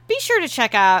be sure to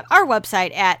check out our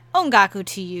website at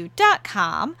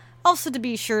ongaku2u.com. Also to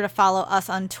be sure to follow us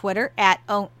on Twitter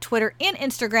Twitter and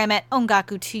Instagram at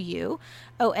ongaku2u,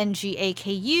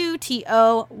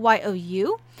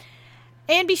 ONGAKUTOYOU.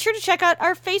 And be sure to check out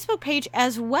our Facebook page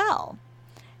as well.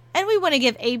 And we want to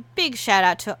give a big shout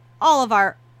out to all of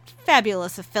our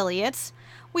fabulous affiliates.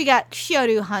 We got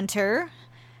Kyoru Hunter,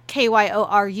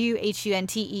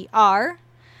 KYORUHUNTER,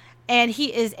 and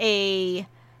he is a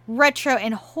retro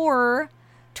and horror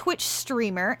Twitch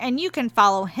streamer, and you can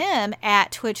follow him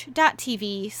at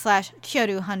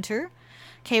twitch.tv/KyoruHunter,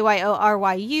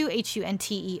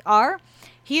 KYORYUHUNTER.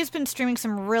 He has been streaming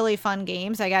some really fun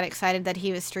games. I got excited that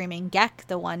he was streaming Gek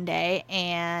the one day,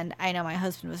 and I know my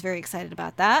husband was very excited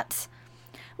about that.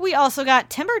 We also got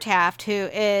Timber Taft, who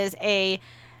is a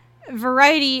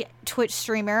variety Twitch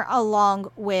streamer along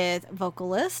with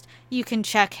vocalist. You can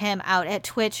check him out at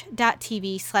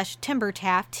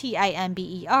twitch.tv/TimberTaft,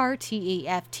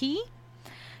 TIMBERTAFT.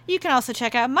 You can also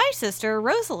check out my sister,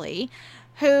 Rosalie,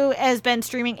 who has been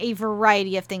streaming a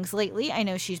variety of things lately. I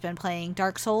know she's been playing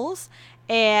Dark Souls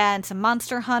and some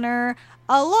Monster Hunter,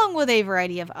 along with a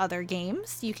variety of other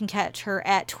games. You can catch her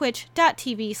at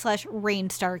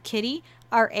twitch.tv/RainstarKitty,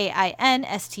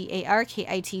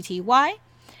 RAINSTARKITTY.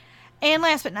 And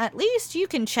last but not least, you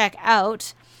can check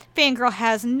out Fangirl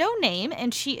Has No Name,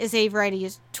 and she is a variety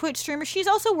Twitch streamer. She's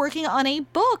also working on a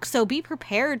book, so be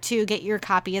prepared to get your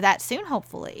copy of that soon,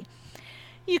 hopefully.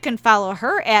 You can follow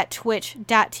her at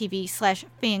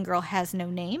twitch.tv/Fangirl Has No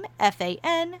Name,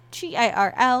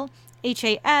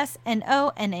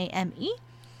 FANGIRLHASNONAME.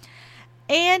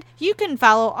 And you can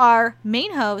follow our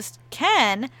main host,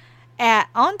 Ken,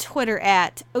 on Twitter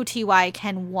at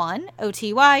OTYKen1,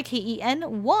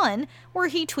 OTYKEN1, where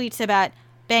he tweets about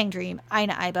Bang Dream,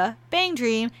 Ina Iba, Bang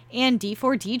Dream, and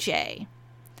D4DJ.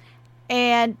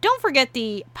 And don't forget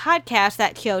the podcast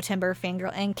that Kyo Timber,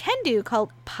 Fangirl, and Ken do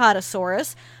called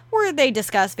Podosaurus, where they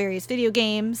discuss various video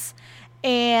games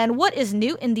and what is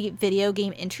new in the video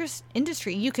game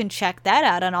industry. You can check that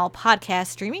out on all podcast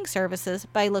streaming services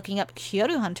by looking up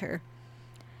Kyoto Hunter.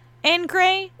 And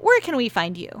Gray, where can we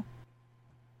find you?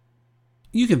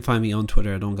 You can find me on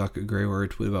Twitter at OngakuGray, where I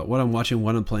tweet about what I'm watching,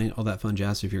 what I'm playing, all that fun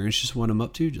jazz. If you're interested in what I'm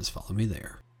up to, just follow me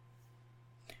there.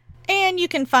 And you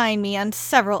can find me on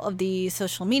several of the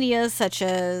social medias, such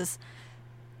as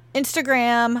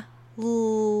Instagram.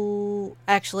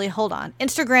 Actually, hold on.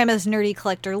 Instagram is Nerdy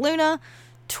Collector Luna.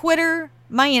 Twitter,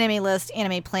 My Anime List,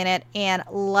 Anime Planet, and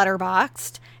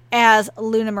Letterboxd as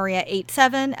Luna Maria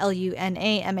 87,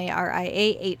 LUNAMARIA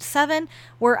 87,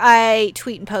 where I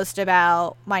tweet and post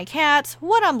about my cats,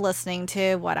 what I'm listening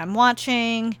to, what I'm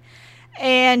watching,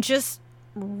 and just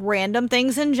random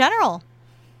things in general.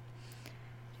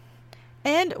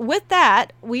 And with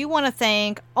that, we want to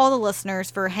thank all the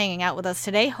listeners for hanging out with us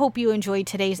today. Hope you enjoyed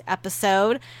today's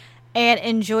episode and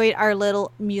enjoyed our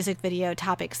little music video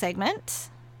topic segment.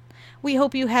 We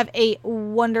hope you have a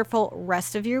wonderful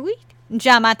rest of your week.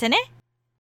 Ja matane.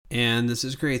 And this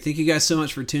is great. Thank you guys so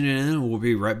much for tuning in. We'll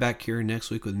be right back here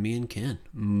next week with me and Ken.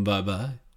 Bye-bye.